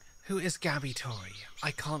Tory. Who is Gabby Tory? I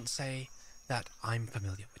can't say that I'm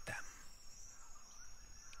familiar with them.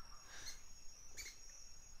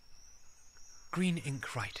 Green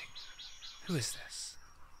ink writing. Who is this?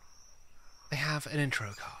 They have an intro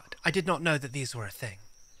card. I did not know that these were a thing.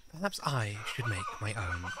 Perhaps I should make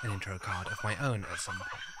an intro card of my own at some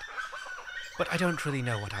point. But I don't really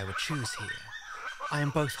know what I would choose here. I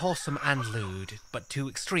am both wholesome and lewd, but two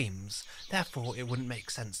extremes. Therefore, it wouldn't make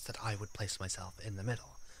sense that I would place myself in the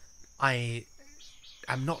middle. I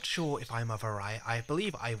am not sure if I'm a variety. I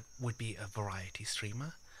believe I would be a variety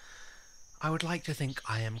streamer. I would like to think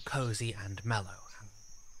I am cozy and mellow.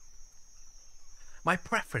 My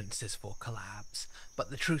preference is for collabs, but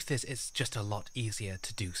the truth is it's just a lot easier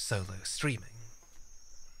to do solo streaming.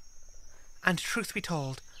 And truth be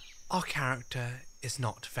told, our character is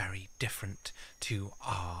not very different to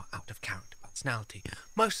our out-of-character personality,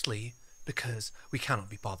 mostly because we cannot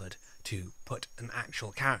be bothered to put an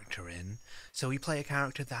actual character in, so we play a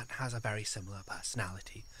character that has a very similar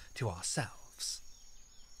personality to ourselves.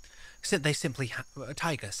 So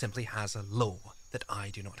Tiger simply has a lore that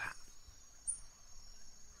I do not have.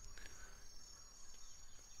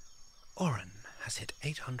 Oren has hit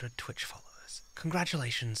 800 Twitch followers.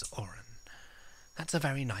 Congratulations, Oren. That's a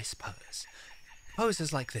very nice pose.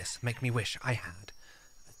 Poses like this make me wish I had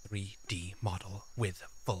a 3D model with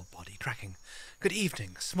full body tracking. Good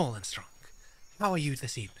evening, small and strong. How are you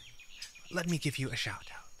this evening? Let me give you a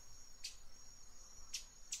shout out.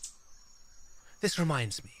 This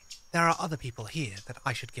reminds me, there are other people here that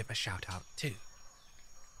I should give a shout out to.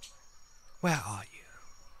 Where are you?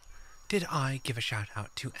 Did I give a shout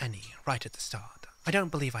out to any right at the start? I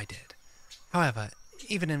don't believe I did. However,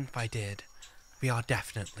 even if I did, we are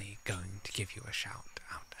definitely going to give you a shout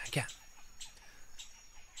out again.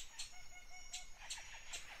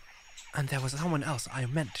 And there was someone else I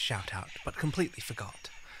meant to shout out, but completely forgot.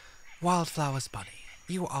 Wildflowers Bunny,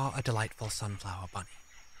 you are a delightful sunflower bunny,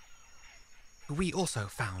 who we also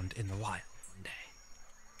found in the wild one day.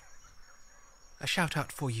 A shout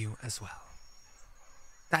out for you as well.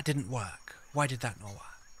 That didn't work. Why did that not work?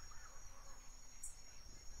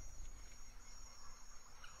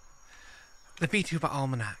 The VTuber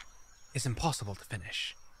Almanac is impossible to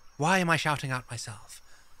finish. Why am I shouting out myself?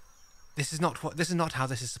 This is not how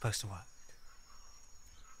this is supposed to work.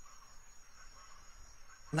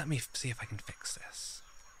 Let me see if I can fix this.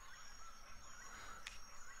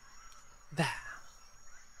 There.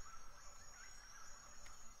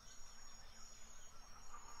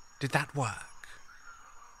 Did that work?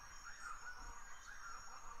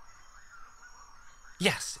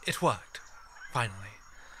 Yes, it worked. Finally.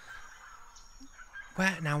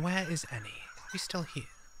 Where is Annie? She's still here.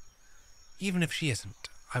 Even if she isn't,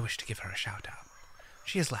 I wish to give her a shout out.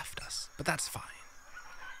 She has left us, but that's fine.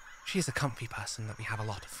 She is a comfy person that we have a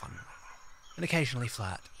lot of fun with, and occasionally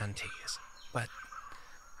flirt and tease, but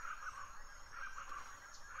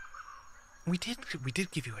we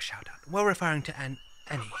did give you a shout out. We're referring to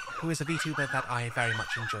Annie, who is a VTuber that I very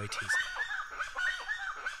much enjoy teasing.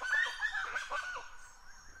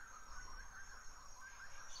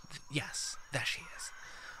 Yes, there she is.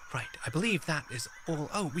 Right, I believe that is all.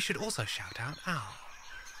 Oh, we should also shout out Owl.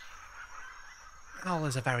 Owl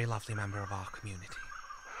is a very lovely member of our community,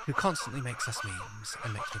 who constantly makes us memes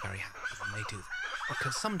and makes me very happy when they do that,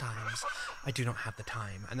 because sometimes I do not have the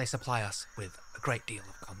time and they supply us with a great deal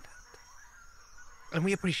of content. And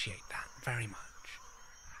we appreciate that very much.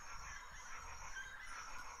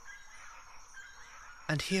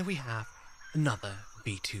 And here we have another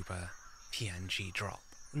VTuber PNG drop.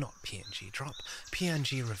 Not PNG drop,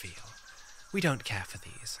 PNG reveal. We don't care for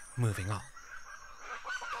these. Moving on.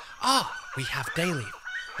 Ah, we have Dayleaf,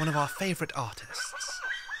 one of our favourite artists.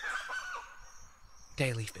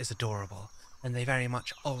 Dayleaf is adorable, and they very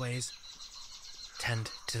much always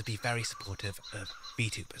tend to be very supportive of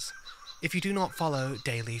VTubers. If you do not follow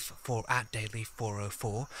Dayleaf at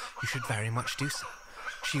Dayleaf404, you should very much do so.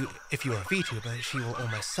 If you are a VTuber, she will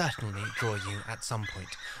almost certainly draw you at some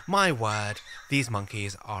point. My word, these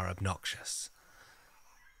monkeys are obnoxious.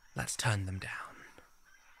 Let's turn them down.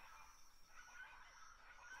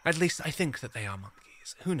 At least I think that they are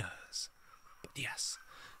monkeys. Who knows? But yes,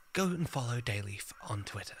 go and follow Dayleaf on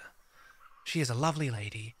Twitter. She is a lovely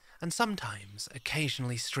lady, and sometimes,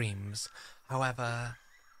 occasionally streams. However,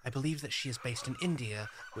 I believe that she is based in India,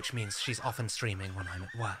 which means she's often streaming when I'm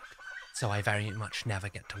at work. So I very much never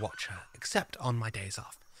get to watch her, except on my days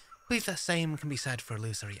off. I believe the same can be said for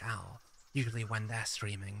Illusory Owl. Usually when they're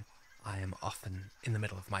streaming, I am often in the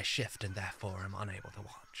middle of my shift and therefore am unable to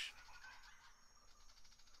watch.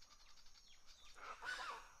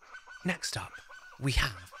 Next up, we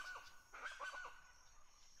have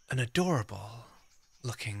an adorable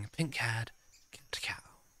looking pink-haired cat cow.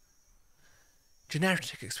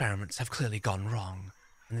 Genetic experiments have clearly gone wrong,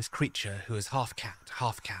 and this creature, who is half cat,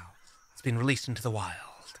 half cow, has been released into the wild.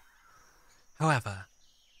 However,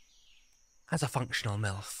 as a functional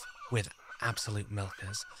MILF with absolute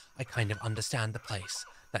milkers, I kind of understand the place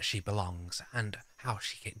that she belongs and how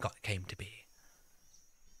she came to be.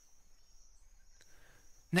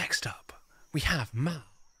 Next up, we have Mao.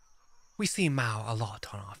 We see Mao a lot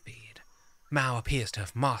on our feed. Mao appears to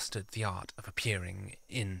have mastered the art of appearing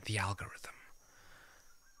in the algorithm.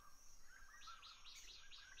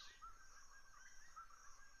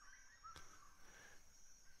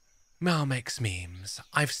 Mao makes memes.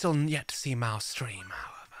 I've still yet to see Mao stream,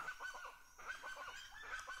 however.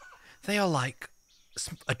 They are like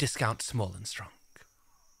a discount Small and Strong.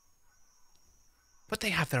 But they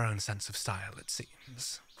have their own sense of style, it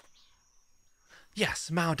seems. Yes,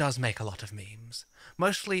 Mao does make a lot of memes,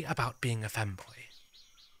 mostly about being a femboy.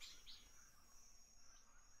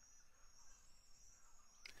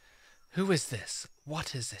 Who is this?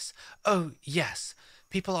 What is this? Oh, yes,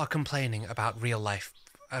 people are complaining about real life,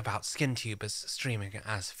 about skin tubers streaming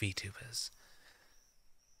as VTubers.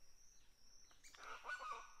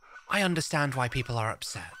 I understand why people are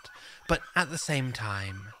upset, but at the same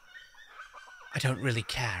time, I don't really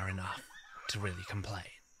care enough to really complain.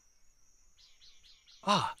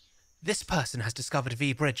 Ah, this person has discovered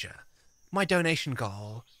VBridger. My donation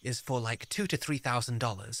goal is for like $2,000 to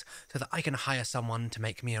 $3,000 so that I can hire someone to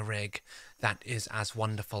make me a rig that is as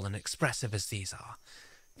wonderful and expressive as these are.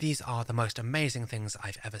 These are the most amazing things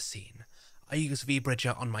I've ever seen. I use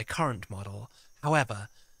VBridger on my current model, however,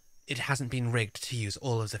 it hasn't been rigged to use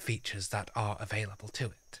all of the features that are available to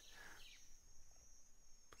it.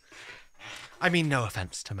 I mean, no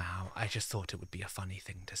offense to Mao, I just thought it would be a funny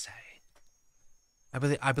thing to say.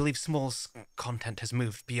 I believe Small's content has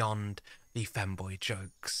moved beyond the femboy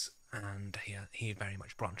jokes, and he very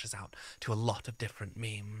much branches out to a lot of different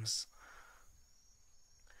memes.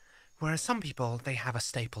 Whereas some people, they have a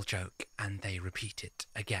staple joke and they repeat it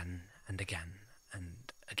again and again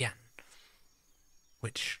and again,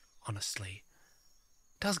 which, honestly,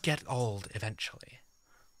 does get old eventually,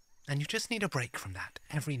 and you just need a break from that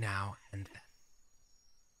every now and then.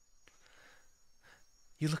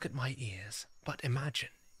 You look at my ears, but imagine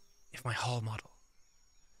if my whole model...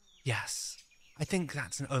 Yes, I think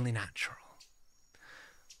that's only natural.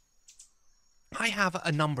 I have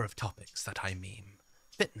a number of topics that I meme.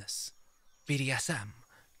 Fitness, BDSM,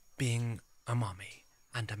 being a mommy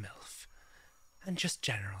and a MILF, and just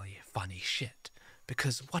generally funny shit,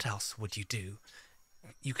 because what else would you do?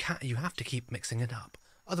 You have to keep mixing it up,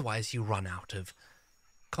 otherwise you run out of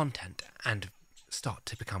content and start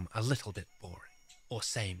to become a little bit boring, or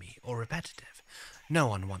samey, or repetitive. No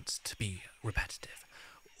one wants to be repetitive,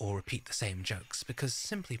 or repeat the same jokes, because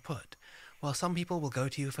simply put, while some people will go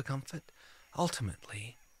to you for comfort,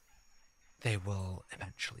 ultimately, they will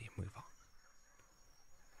eventually move on.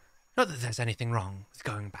 Not that there's anything wrong with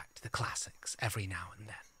going back to the classics every now and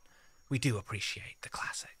then. We do appreciate the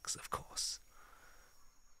classics, of course.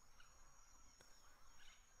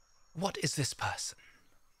 What is this person?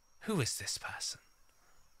 Who is this person?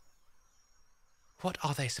 What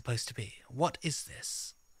are they supposed to be? What is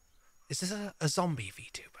this? Is this a zombie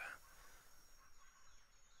VTuber?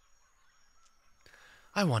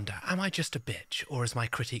 I wonder, am I just a bitch, or is my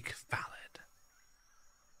critique valid?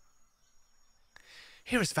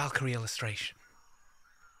 Here is Valkyrie illustration.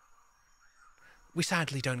 We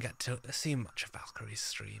sadly don't get to see much of Valkyrie's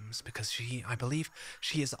streams because I believe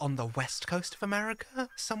she is on the west coast of America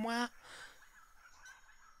somewhere.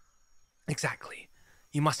 Exactly.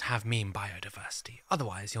 You must have meme biodiversity,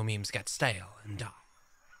 otherwise your memes get stale and die.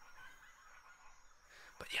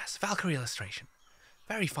 But yes, Valkyrie illustration.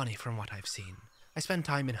 Very funny from what I've seen. I spend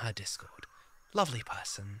time in her Discord. Lovely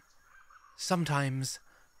person. Sometimes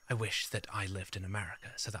I wish that I lived in America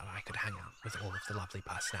so that I could hang out with all of the lovely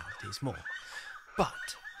personalities more.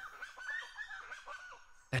 But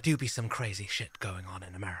there do be some crazy shit going on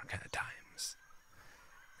in America at times.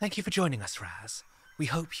 Thank you for joining us, Raz. We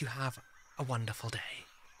hope you have a wonderful day.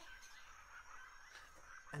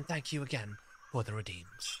 And thank you again for the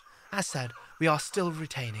redeems. As said, we are still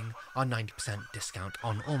retaining our 90% discount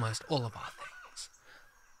on almost all of our things.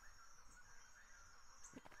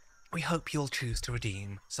 We hope you'll choose to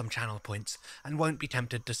redeem some channel points and won't be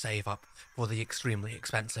tempted to save up for the extremely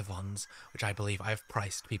expensive ones, which I believe I've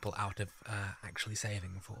priced people out of actually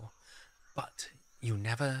saving for. But you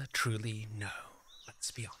never truly know,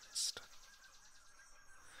 let's be honest.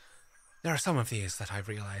 There are some of these that I've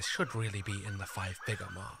realised should really be in the 5-figure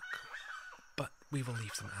mark, but we will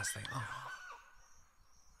leave them as they are.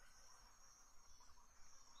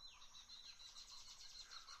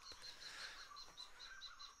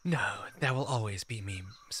 No, there will always be meme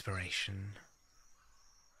inspiration.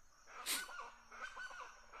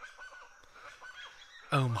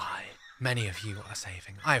 Oh my, many of you are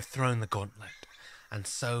saving. I have thrown the gauntlet, and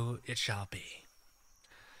so it shall be.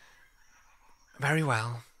 Very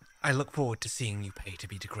well. I look forward to seeing you pay to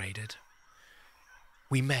be degraded.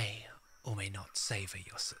 We may or may not savour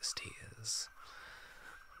your tears.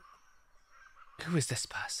 Who is this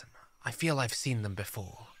person? I feel I've seen them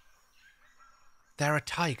before. They're a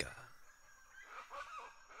tiger.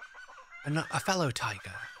 A fellow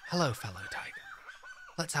tiger. Hello, fellow tiger.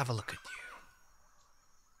 Let's have a look at you.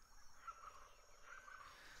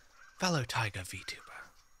 Fellow tiger VTuber.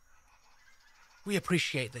 We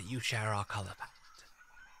appreciate that you share our colour palette.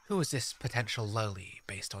 Who is this potential lowly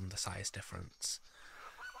based on the size difference?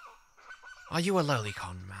 Are you a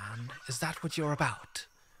lolicon man? Is that what you're about?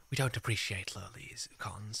 We don't appreciate lowlies,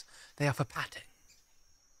 cons. They are for patting,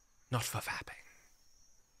 not for fapping.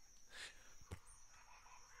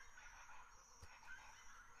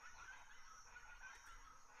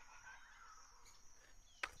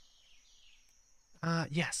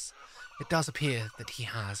 Yes. It does appear that he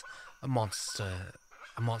has a monster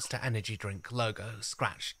energy drink logo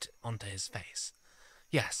scratched onto his face.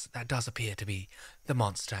 Yes, that does appear to be the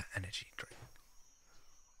Monster energy drink.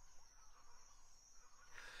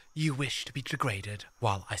 You wish to be degraded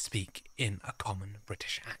while I speak in a common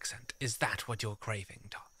British accent. Is that what you're craving,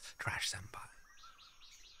 Trash Senpai?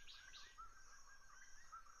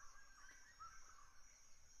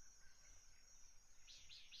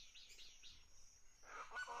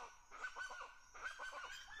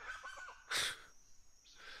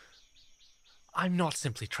 I'm not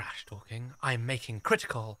simply trash talking, I'm making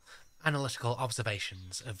critical, analytical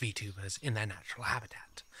observations of VTubers in their natural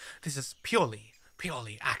habitat. This is purely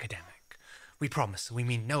academic. We promise we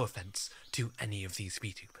mean no offense to any of these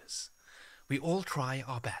VTubers. We all try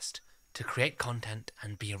our best to create content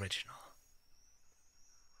and be original.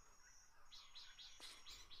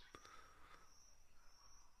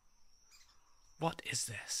 What is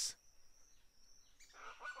this?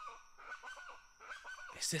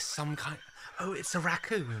 Is this some kind... Oh, it's a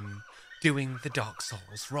raccoon doing the Dark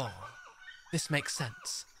Souls roll. This makes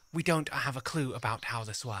sense. We don't have a clue about how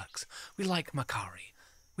this works. We like Makari.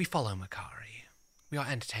 We follow Makari. We are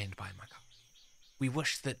entertained by Makari. We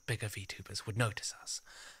wish that bigger VTubers would notice us.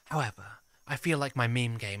 However, I feel like my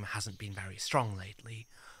meme game hasn't been very strong lately,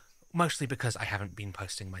 mostly because I haven't been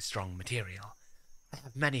posting my strong material. I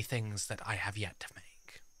have many things that I have yet to make.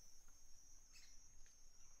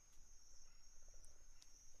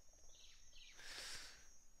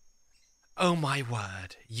 Oh my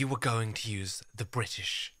word, you were going to use the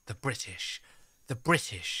British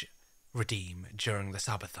redeem during the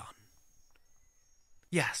subathon.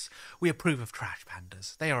 Yes, we approve of trash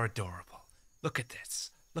pandas. They are adorable. Look at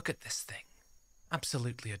this thing.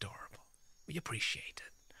 Absolutely adorable. We appreciate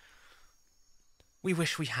it. We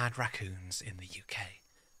wish we had raccoons in the UK,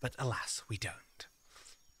 but alas, we don't.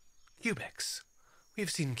 Cubics. We've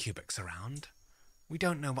seen cubics around. We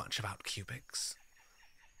don't know much about cubics.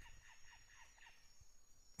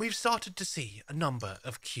 We've started to see a number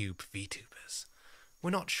of cube VTubers. We're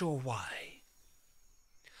not sure why.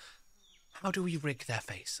 How do we rig their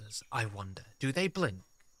faces, I wonder? Do they blink?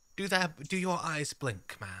 Do your eyes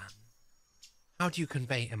blink, man? How do you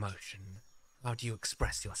convey emotion? How do you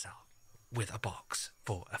express yourself with a box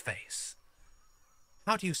for a face?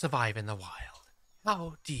 How do you survive in the wild?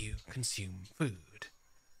 How do you consume food?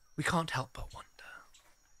 We can't help but wonder.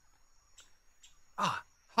 Ah,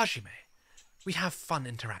 Hajime. We have fun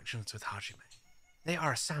interactions with Hajime. They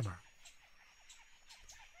are a samurai.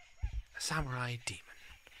 A samurai demon.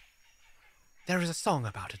 There is a song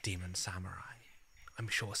about a demon samurai. I'm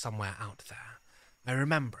sure somewhere out there. I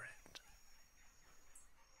remember it.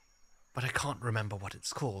 But I can't remember what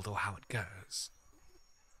it's called or how it goes.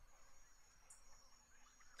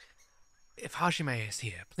 If Hajime is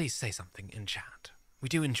here, please say something in chat. We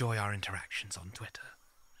do enjoy our interactions on Twitter.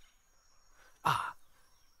 Ah.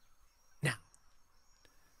 Now,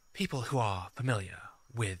 people who are familiar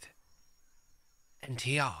with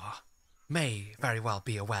NTR may very well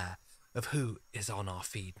be aware of who is on our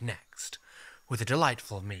feed next, with a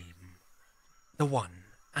delightful meme. The one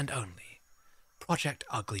and only Project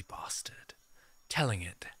Ugly Bastard, telling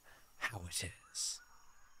it how it is.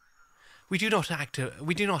 We do not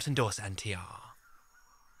endorse NTR.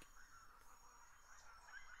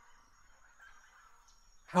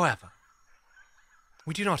 However,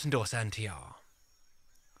 we do not endorse NTR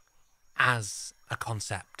as a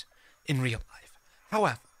concept in real life.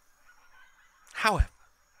 However,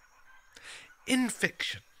 in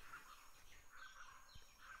fiction,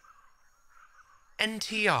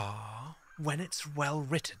 NTR, when it's well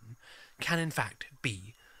written, can in fact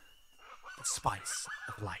be the spice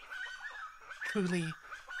of life. Truly,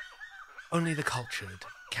 only the cultured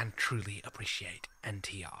can truly appreciate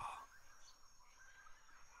NTR.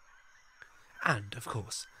 And, of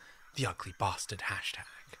course, the ugly bastard hashtag.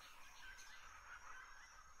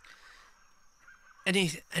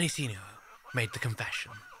 Anycino made the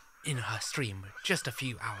confession in her stream just a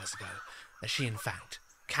few hours ago that she in fact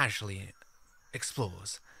casually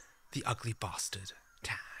explores the ugly bastard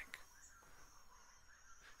tag.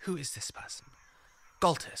 Who is this person?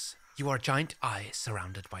 Galtus, you are a giant eye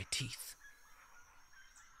surrounded by teeth.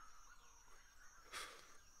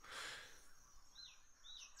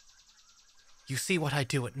 You see what I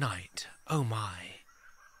do at night? Oh my.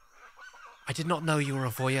 I did not know you were a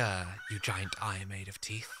voyeur, you giant eye made of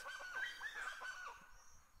teeth.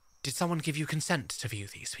 Did someone give you consent to view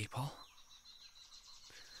these people?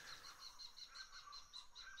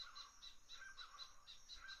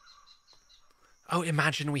 Oh,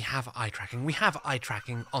 imagine we have eye tracking. We have eye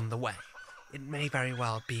tracking on the way. It may very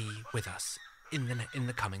well be with us in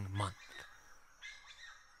the coming month.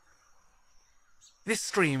 This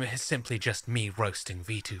stream is simply just me roasting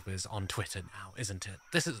VTubers on Twitter now, isn't it?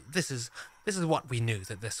 This is what we knew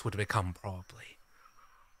that this would become, probably.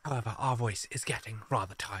 However, our voice is getting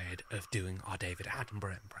rather tired of doing our David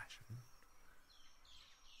Attenborough impression.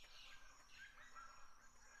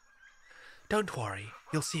 Don't worry,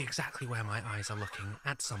 you'll see exactly where my eyes are looking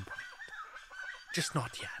at some point. Just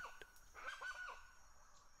not yet.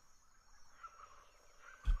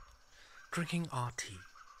 Drinking our tea.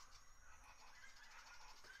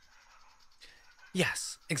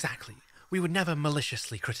 Yes, exactly. We would never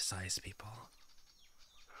maliciously criticize people.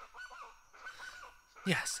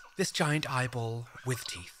 Yes, this giant eyeball with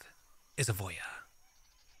teeth is a voyeur.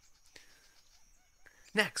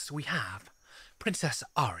 Next, we have Princess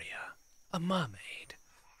Aria, a mermaid.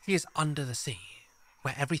 She is under the sea,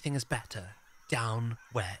 where everything is better, down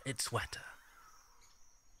where it's wetter.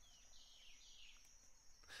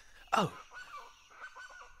 Oh,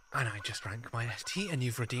 and I just drank my tea and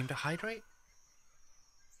you've redeemed a hydrate?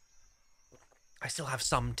 I still have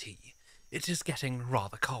some tea. It is getting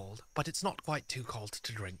rather cold, but it's not quite too cold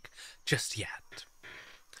to drink just yet.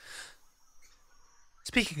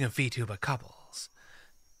 Speaking of VTuber couples,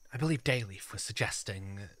 I believe Dayleaf was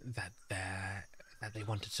suggesting that they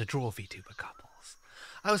wanted to draw VTuber couples.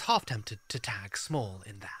 I was half tempted to tag Small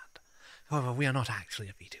in that. However, we are not actually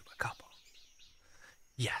a VTuber couple.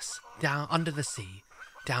 Yes, down under the sea,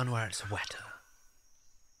 down where it's wetter.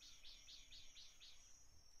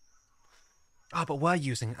 But we're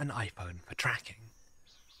using an iPhone for tracking.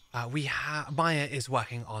 Maya is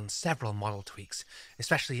working on several model tweaks,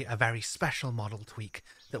 especially a very special model tweak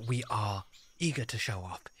that we are eager to show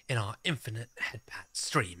off in our Infinite Headpat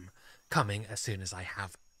stream, coming as soon as I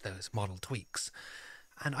have those model tweaks.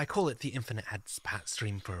 And I call it the Infinite Headpat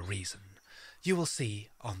stream for a reason. You will see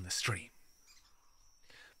on the stream.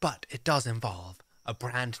 But it does involve a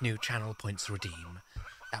brand new channel points redeem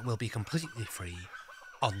that will be completely free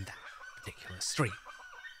on that particular stream.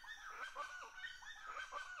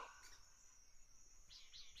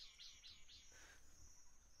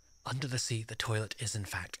 Under the sea, the toilet is in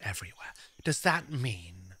fact everywhere. Does that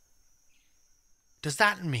mean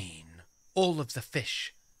all of the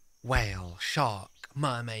fish, whale, shark,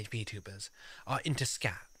 mermaid VTubers are into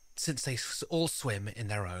scat, since they all swim in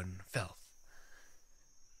their own filth?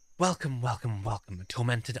 Welcome, welcome, welcome,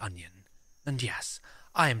 tormented onion. And yes,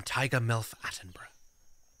 I am Tiger Milf Attenborough,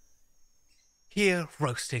 here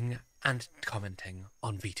roasting and commenting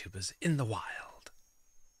on VTubers in the wild.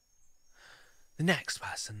 The next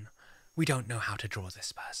person, we don't know how to draw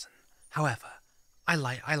this person. However, I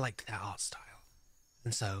liked their art style,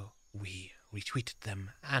 and so we retweeted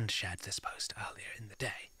them and shared this post earlier in the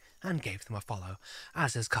day, and gave them a follow,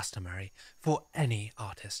 as is customary for any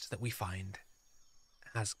artist that we find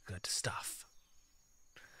has good stuff.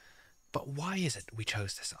 But why is it we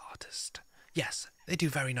chose this artist? Yes, they do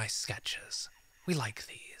very nice sketches. We like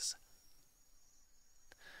these.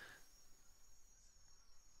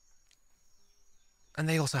 And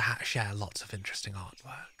they also share lots of interesting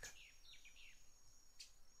artwork.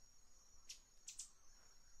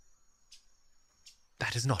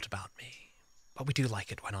 That is not about me, but we do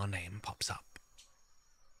like it when our name pops up.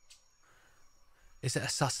 Is it a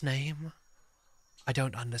sus name? I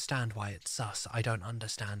don't understand why it's sus. I don't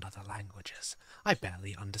understand other languages. I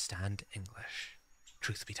barely understand English,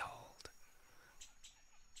 truth be told.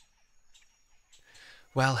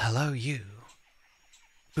 Well, hello you,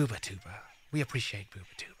 BoobaTuber. We appreciate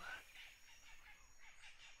BoobaTuber.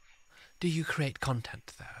 Do you create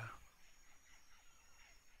content, though?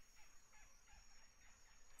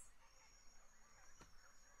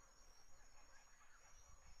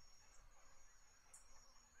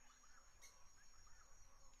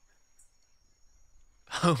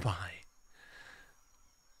 Oh my.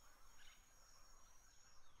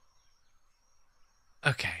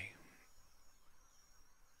 Okay.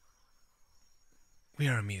 We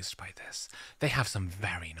are amused by this. They have some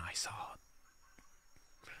very nice art.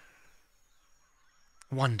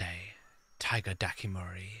 One day, Tiger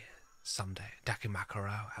Dakimori, someday,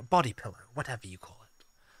 Dakimakuro, body pillow, whatever you call it.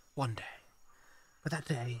 One day. But that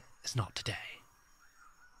day is not today.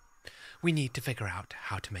 We need to figure out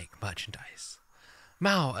how to make merchandise.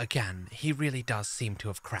 Mao, again, he really does seem to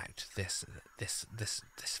have cracked this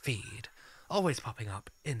feed, always popping up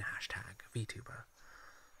in hashtag VTuber.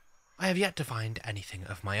 I have yet to find anything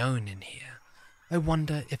of my own in here. I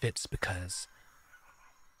wonder if it's because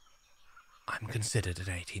I'm considered an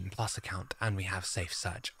 18+ account and we have safe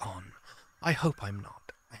search on. I hope I'm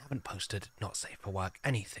not. I haven't posted not safe for work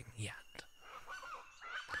anything yet.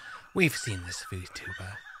 We've seen this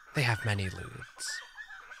VTuber. They have many lewds.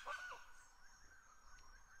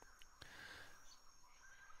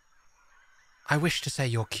 I wish to say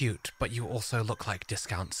you're cute, but you also look like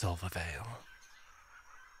Discount Silvervale.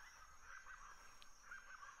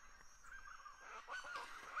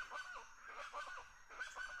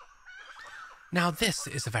 Now this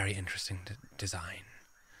is a very interesting design.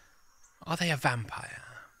 Are they a vampire?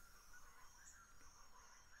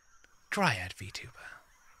 Dryad VTuber.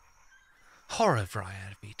 Horror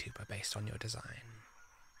Dryad VTuber based on your design.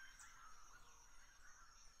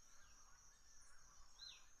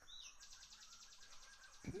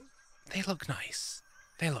 They look nice.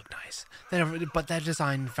 They look nice. But their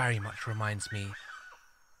design very much reminds me,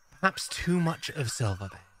 perhaps too much of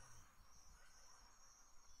Silvervale.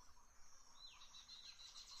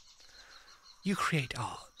 You create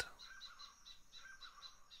art.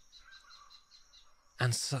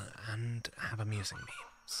 And have amusing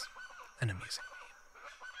memes. An amusing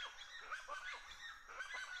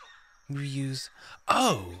meme. You use...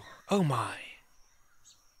 Oh my!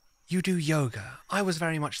 You do yoga. I was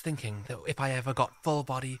very much thinking that if I ever got full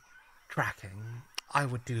body tracking, I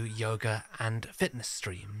would do yoga and fitness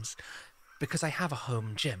streams, because I have a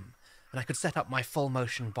home gym, and I could set up my full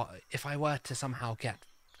motion body. If I were to somehow get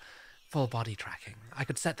full body tracking, I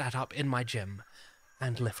could set that up in my gym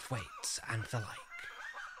and lift weights and the like.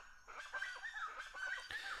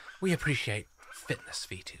 We appreciate fitness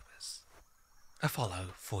VTubers. A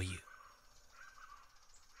follow for you.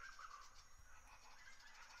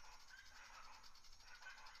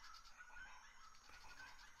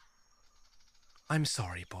 I'm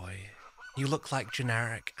sorry, boy. You look like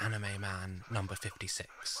generic anime man number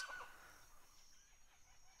 56.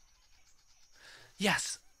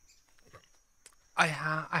 Yes, I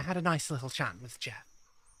had a nice little chat with Jeff.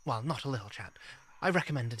 Well, not a little chat. I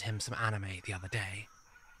recommended him some anime the other day.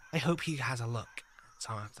 I hope he has a look at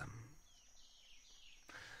some of them.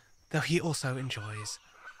 Though he also enjoys...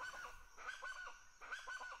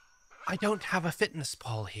 I don't have a fitness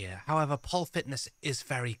pole here. However, pole fitness is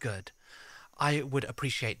very good. I would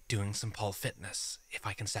appreciate doing some pole fitness if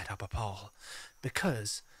I can set up a pole.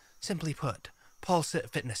 Because, simply put, pole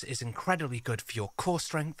fitness is incredibly good for your core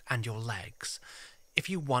strength and your legs.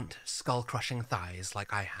 If you want skull-crushing thighs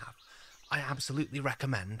like I have, I absolutely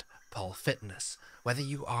recommend pole fitness, whether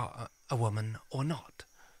you are a woman or not.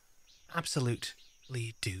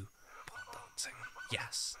 Absolutely do pole dancing,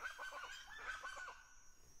 yes.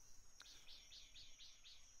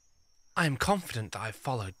 I am confident that I've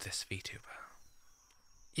followed this VTuber.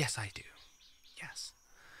 Yes, I do. Yes.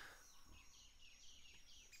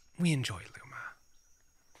 We enjoy Luma.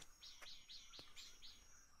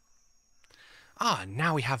 Ah,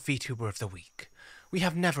 now we have VTuber of the Week. We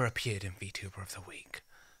have never appeared in VTuber of the Week.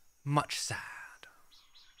 Much sad.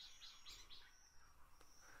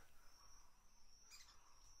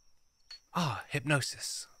 Ah,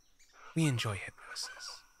 hypnosis. We enjoy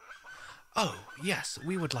hypnosis. Oh, yes,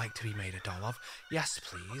 we would like to be made a doll of. Yes,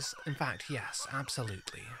 please. In fact, yes,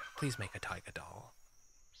 absolutely. Please make a tiger doll.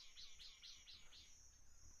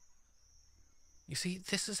 You see,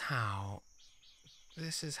 this is how...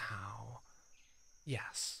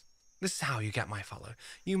 Yes. This is how you get my follow.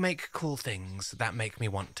 You make cool things that make me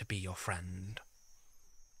want to be your friend.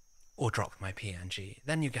 Or drop my PNG.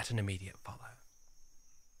 Then you get an immediate follow.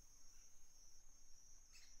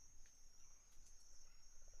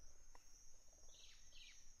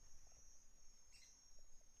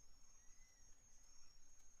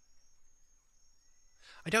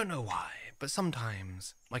 I don't know why, but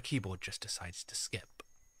sometimes my keyboard just decides to skip.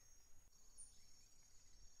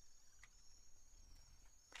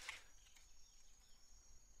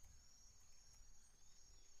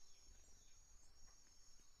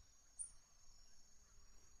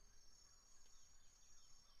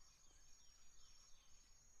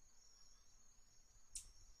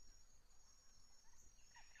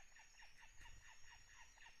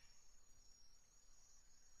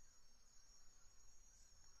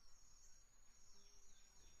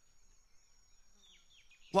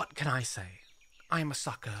 What can I say? I am a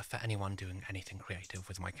sucker for anyone doing anything creative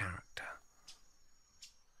with my character.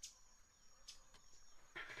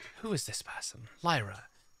 Who is this person? Lyra,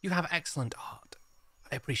 you have excellent art.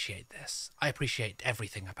 I appreciate this. I appreciate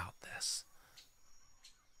everything about this.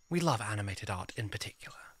 We love animated art in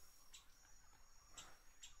particular.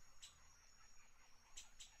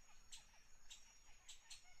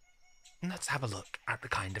 Let's have a look at the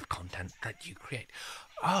kind of content that you create.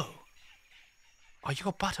 Oh, are you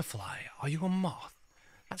a butterfly? Are you a moth?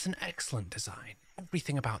 That's an excellent design.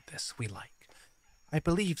 Everything about this we like. I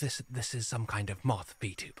believe this is some kind of moth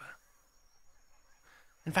VTuber.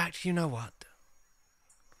 In fact, you know what?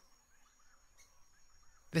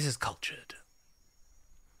 This is cultured.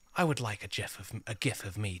 I would like a gif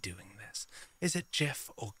of me doing this. Is it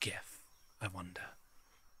GIF or GIF? I wonder.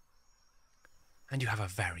 And you have a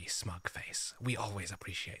very smug face. We always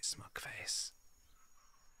appreciate smug face.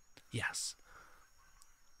 Yes.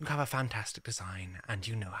 You have a fantastic design and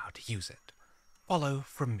you know how to use it. Follow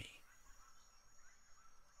from me.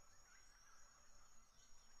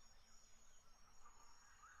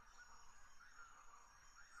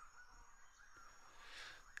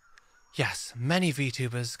 Yes, many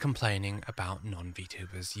VTubers complaining about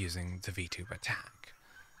non-VTubers using the VTuber tag.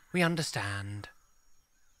 We understand.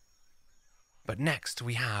 But next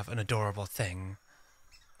we have an adorable thing,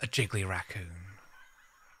 a jiggly raccoon.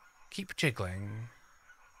 Keep jiggling.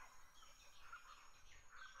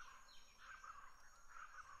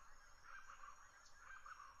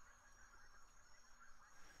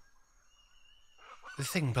 The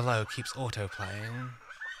thing below keeps auto-playing.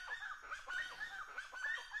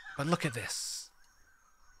 But look at this.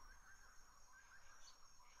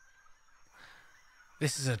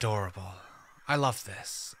 This is adorable. I love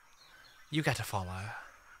this. You get a follow.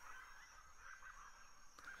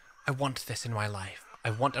 I want this in my life.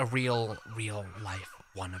 I want a real life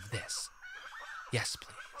one of this. Yes,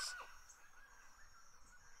 please.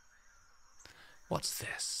 What's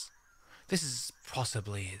this? This is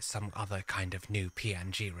possibly some other kind of new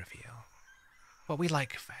PNG reveal. But we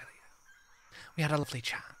like failure. We had a lovely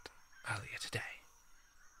chat earlier today.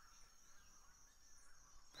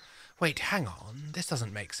 Wait, hang on. This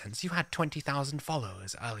doesn't make sense. You had 20,000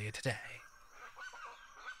 followers earlier today.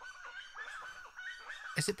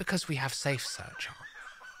 Is it because we have safe search on?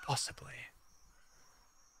 Possibly.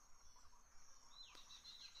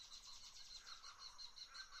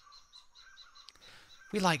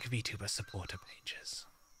 We like VTuber supporter pages,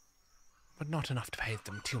 but not enough to pay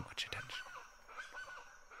them too much attention.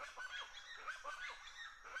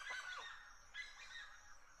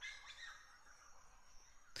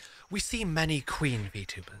 We see many queen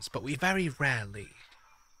VTubers, but we very rarely,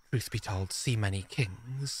 truth be told, see many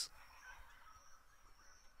kings.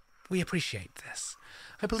 We appreciate this.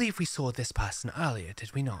 I believe we saw this person earlier,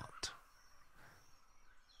 did we not?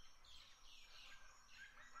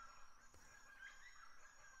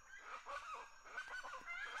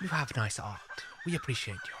 You have nice art. We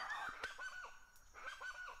appreciate your art.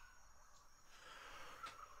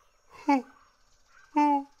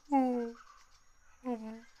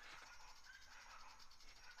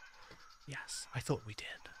 Yes, I thought we did.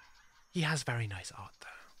 He has very nice art, though.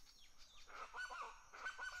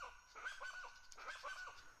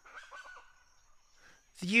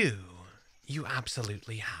 You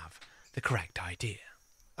absolutely have the correct idea.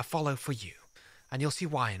 A follow for you, and you'll see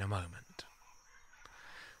why in a moment.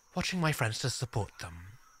 Watching my friends to support them.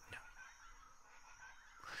 No.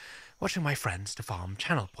 Watching my friends to farm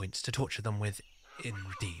channel points to torture them with in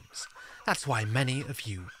redeems. That's why many of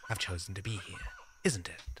you have chosen to be here, isn't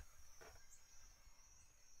it?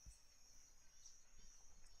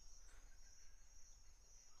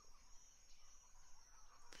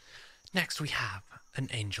 Next we have an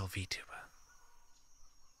angel VTuber.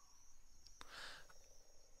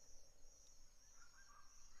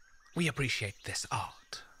 We appreciate this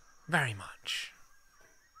art very much.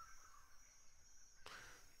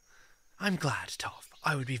 I'm glad, Toph.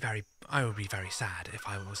 I would be very sad if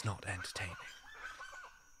I was not entertaining.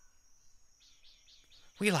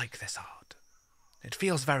 We like this art. It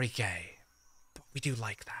feels very gay, but we do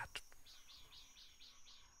like that.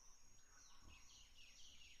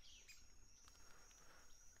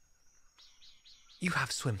 You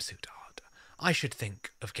have swimsuit art. I should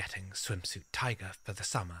think of getting swimsuit tiger for the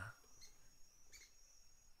summer.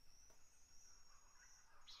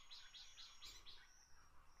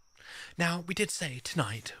 Now, we did say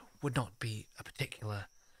tonight would not be a particularly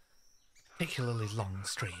long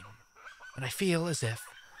stream, and I feel as if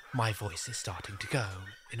my voice is starting to go,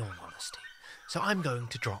 in all honesty. So I'm going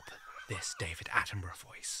to drop this David Attenborough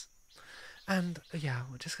voice. And yeah,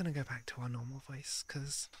 we're just gonna go back to our normal voice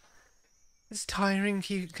because it's tiring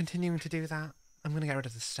continuing to do that. I'm gonna get rid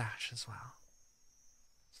of the stash as well.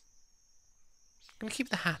 I'm gonna keep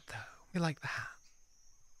the hat though. We like the hat.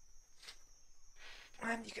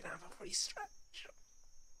 And you can have a free stretch.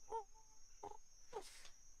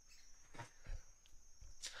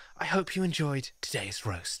 I hope you enjoyed today's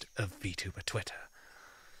roast of VTuber Twitter.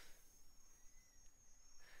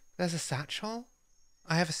 There's a satchel?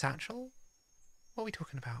 I have a satchel? What are we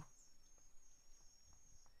talking about?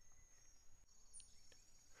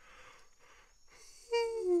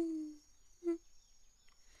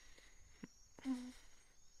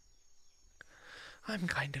 I'm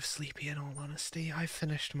kind of sleepy in all honesty. I've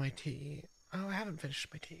finished my tea. Oh, I haven't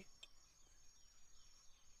finished my tea.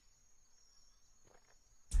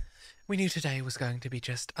 We knew today was going to be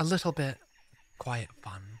just a little bit quiet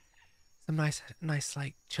fun. Some nice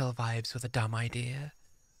like chill vibes with a dumb idea.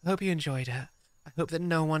 I hope you enjoyed it. I hope that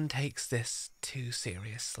no one takes this too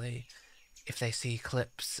seriously if they see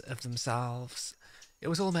clips of themselves. It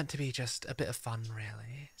was all meant to be just a bit of fun,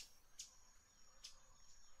 really.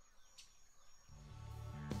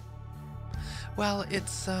 Well,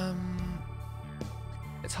 it's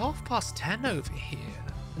 10:30 over here.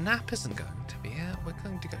 The nap isn't going to be it. We're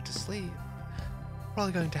going to go to sleep.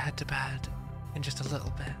 Probably going to head to bed in just a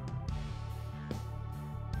little bit.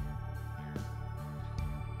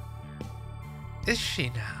 Is she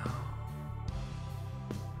now?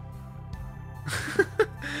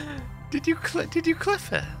 Did you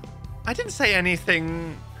cliff it? I didn't say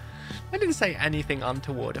anything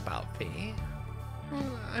untoward about V.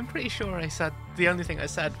 I'm pretty sure I said the only thing I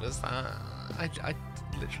said was that I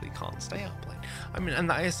literally can't stay up late. I mean, and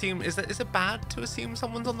I assume is it bad to assume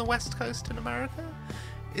someone's on the West Coast in America?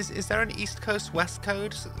 Is there an East Coast West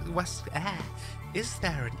Coast Is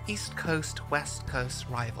there an East Coast West Coast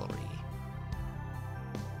rivalry?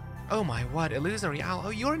 Oh my word, illusory owl.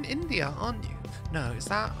 Oh, you're in India, aren't you? No,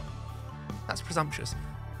 that's presumptuous.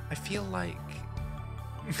 I feel like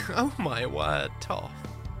oh my word, Toff.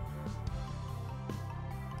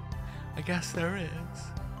 I guess there is.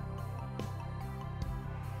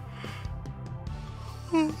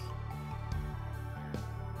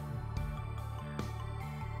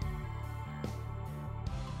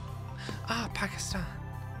 Pakistan.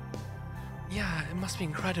 Yeah, it must be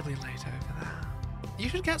incredibly late over there. You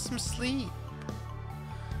should get some sleep.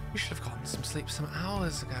 You should have gotten some sleep some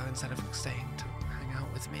hours ago instead of staying to hang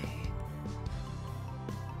out with me.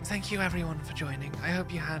 Thank you everyone for joining. I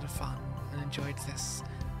hope you had fun and enjoyed this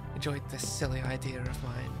silly idea of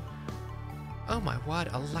mine. Oh my word,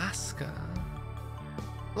 Alaska.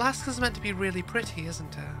 Alaska's meant to be really pretty,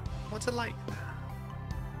 isn't it? What's it like there?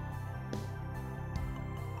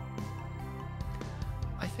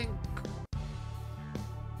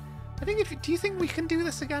 Do you think we can do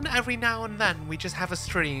this again every now and then? We just have a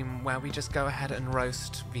stream where we just go ahead and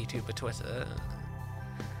roast VTuber Twitter.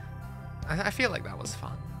 I feel like that was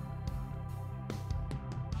fun.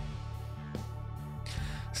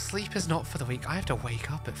 Sleep is not for the weak. I have to wake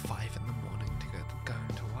up at 5 in the morning to go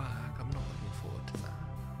into work. I'm not looking forward to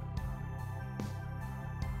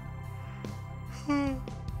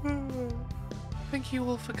that. Thank you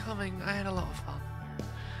all for coming. I had a lot of fun.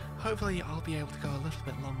 Hopefully I'll be able to go a little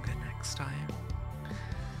bit longer next time.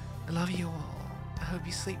 I love you all. I hope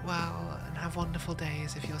you sleep well and have wonderful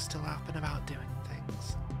days if you're still up and about doing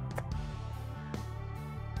things.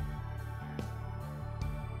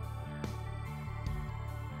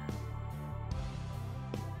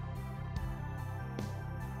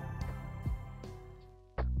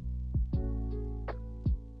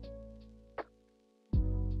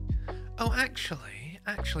 Oh, actually,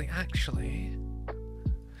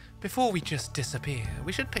 before we just disappear,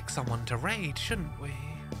 we should pick someone to raid, shouldn't we?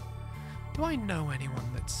 Do I know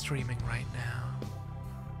anyone that's streaming right now?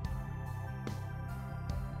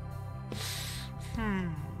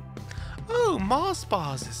 Oh, Mars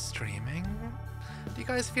Bars is streaming. Do you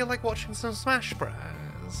guys feel like watching some Smash Bros?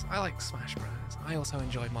 I like Smash Bros. I also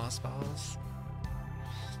enjoy Mars Bars.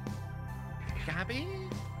 Gabby?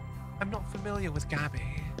 I'm not familiar with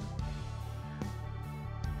Gabby.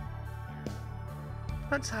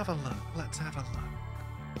 Let's have a look.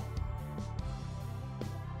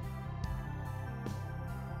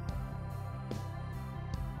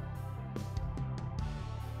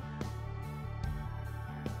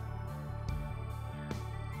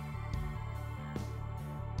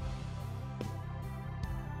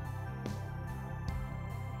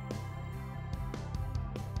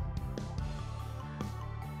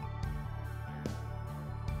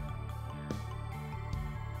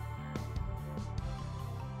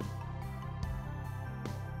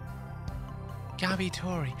 Gabby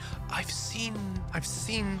Tori. I've seen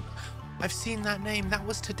that name. That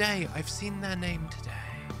was today. I've seen their name today.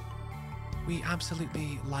 We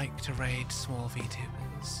absolutely like to raid small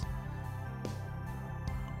VTubers.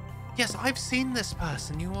 Yes, I've seen this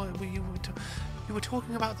person. You were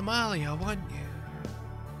talking about them earlier, weren't you?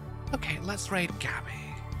 Okay, let's raid Gabby.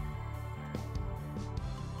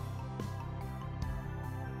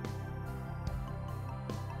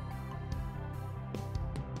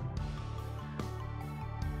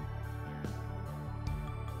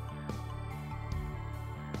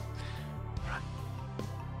 Right.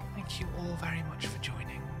 Thank you all very much for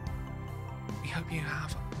joining. We hope you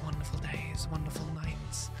have wonderful days, wonderful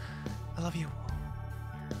nights. I love you all.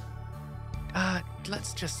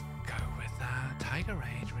 Let's just go with Tiger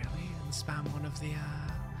Raid, really, and spam one of the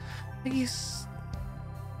thingies.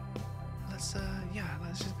 Let's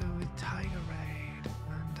just go with Tiger Raid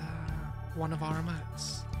and one of our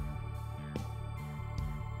emotes.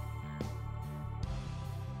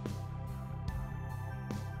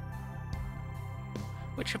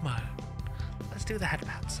 Which emote? Let's do the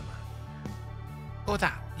headpats emote. Or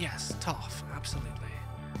that, yes, Toff, absolutely.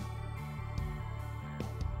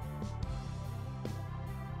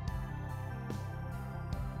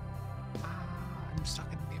 I'm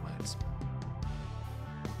stuck in the emotes.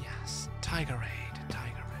 Yes, Tiger Raid,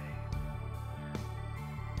 Tiger Raid.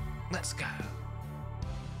 Let's go.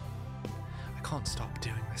 I can't stop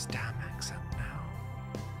doing this damn accent now.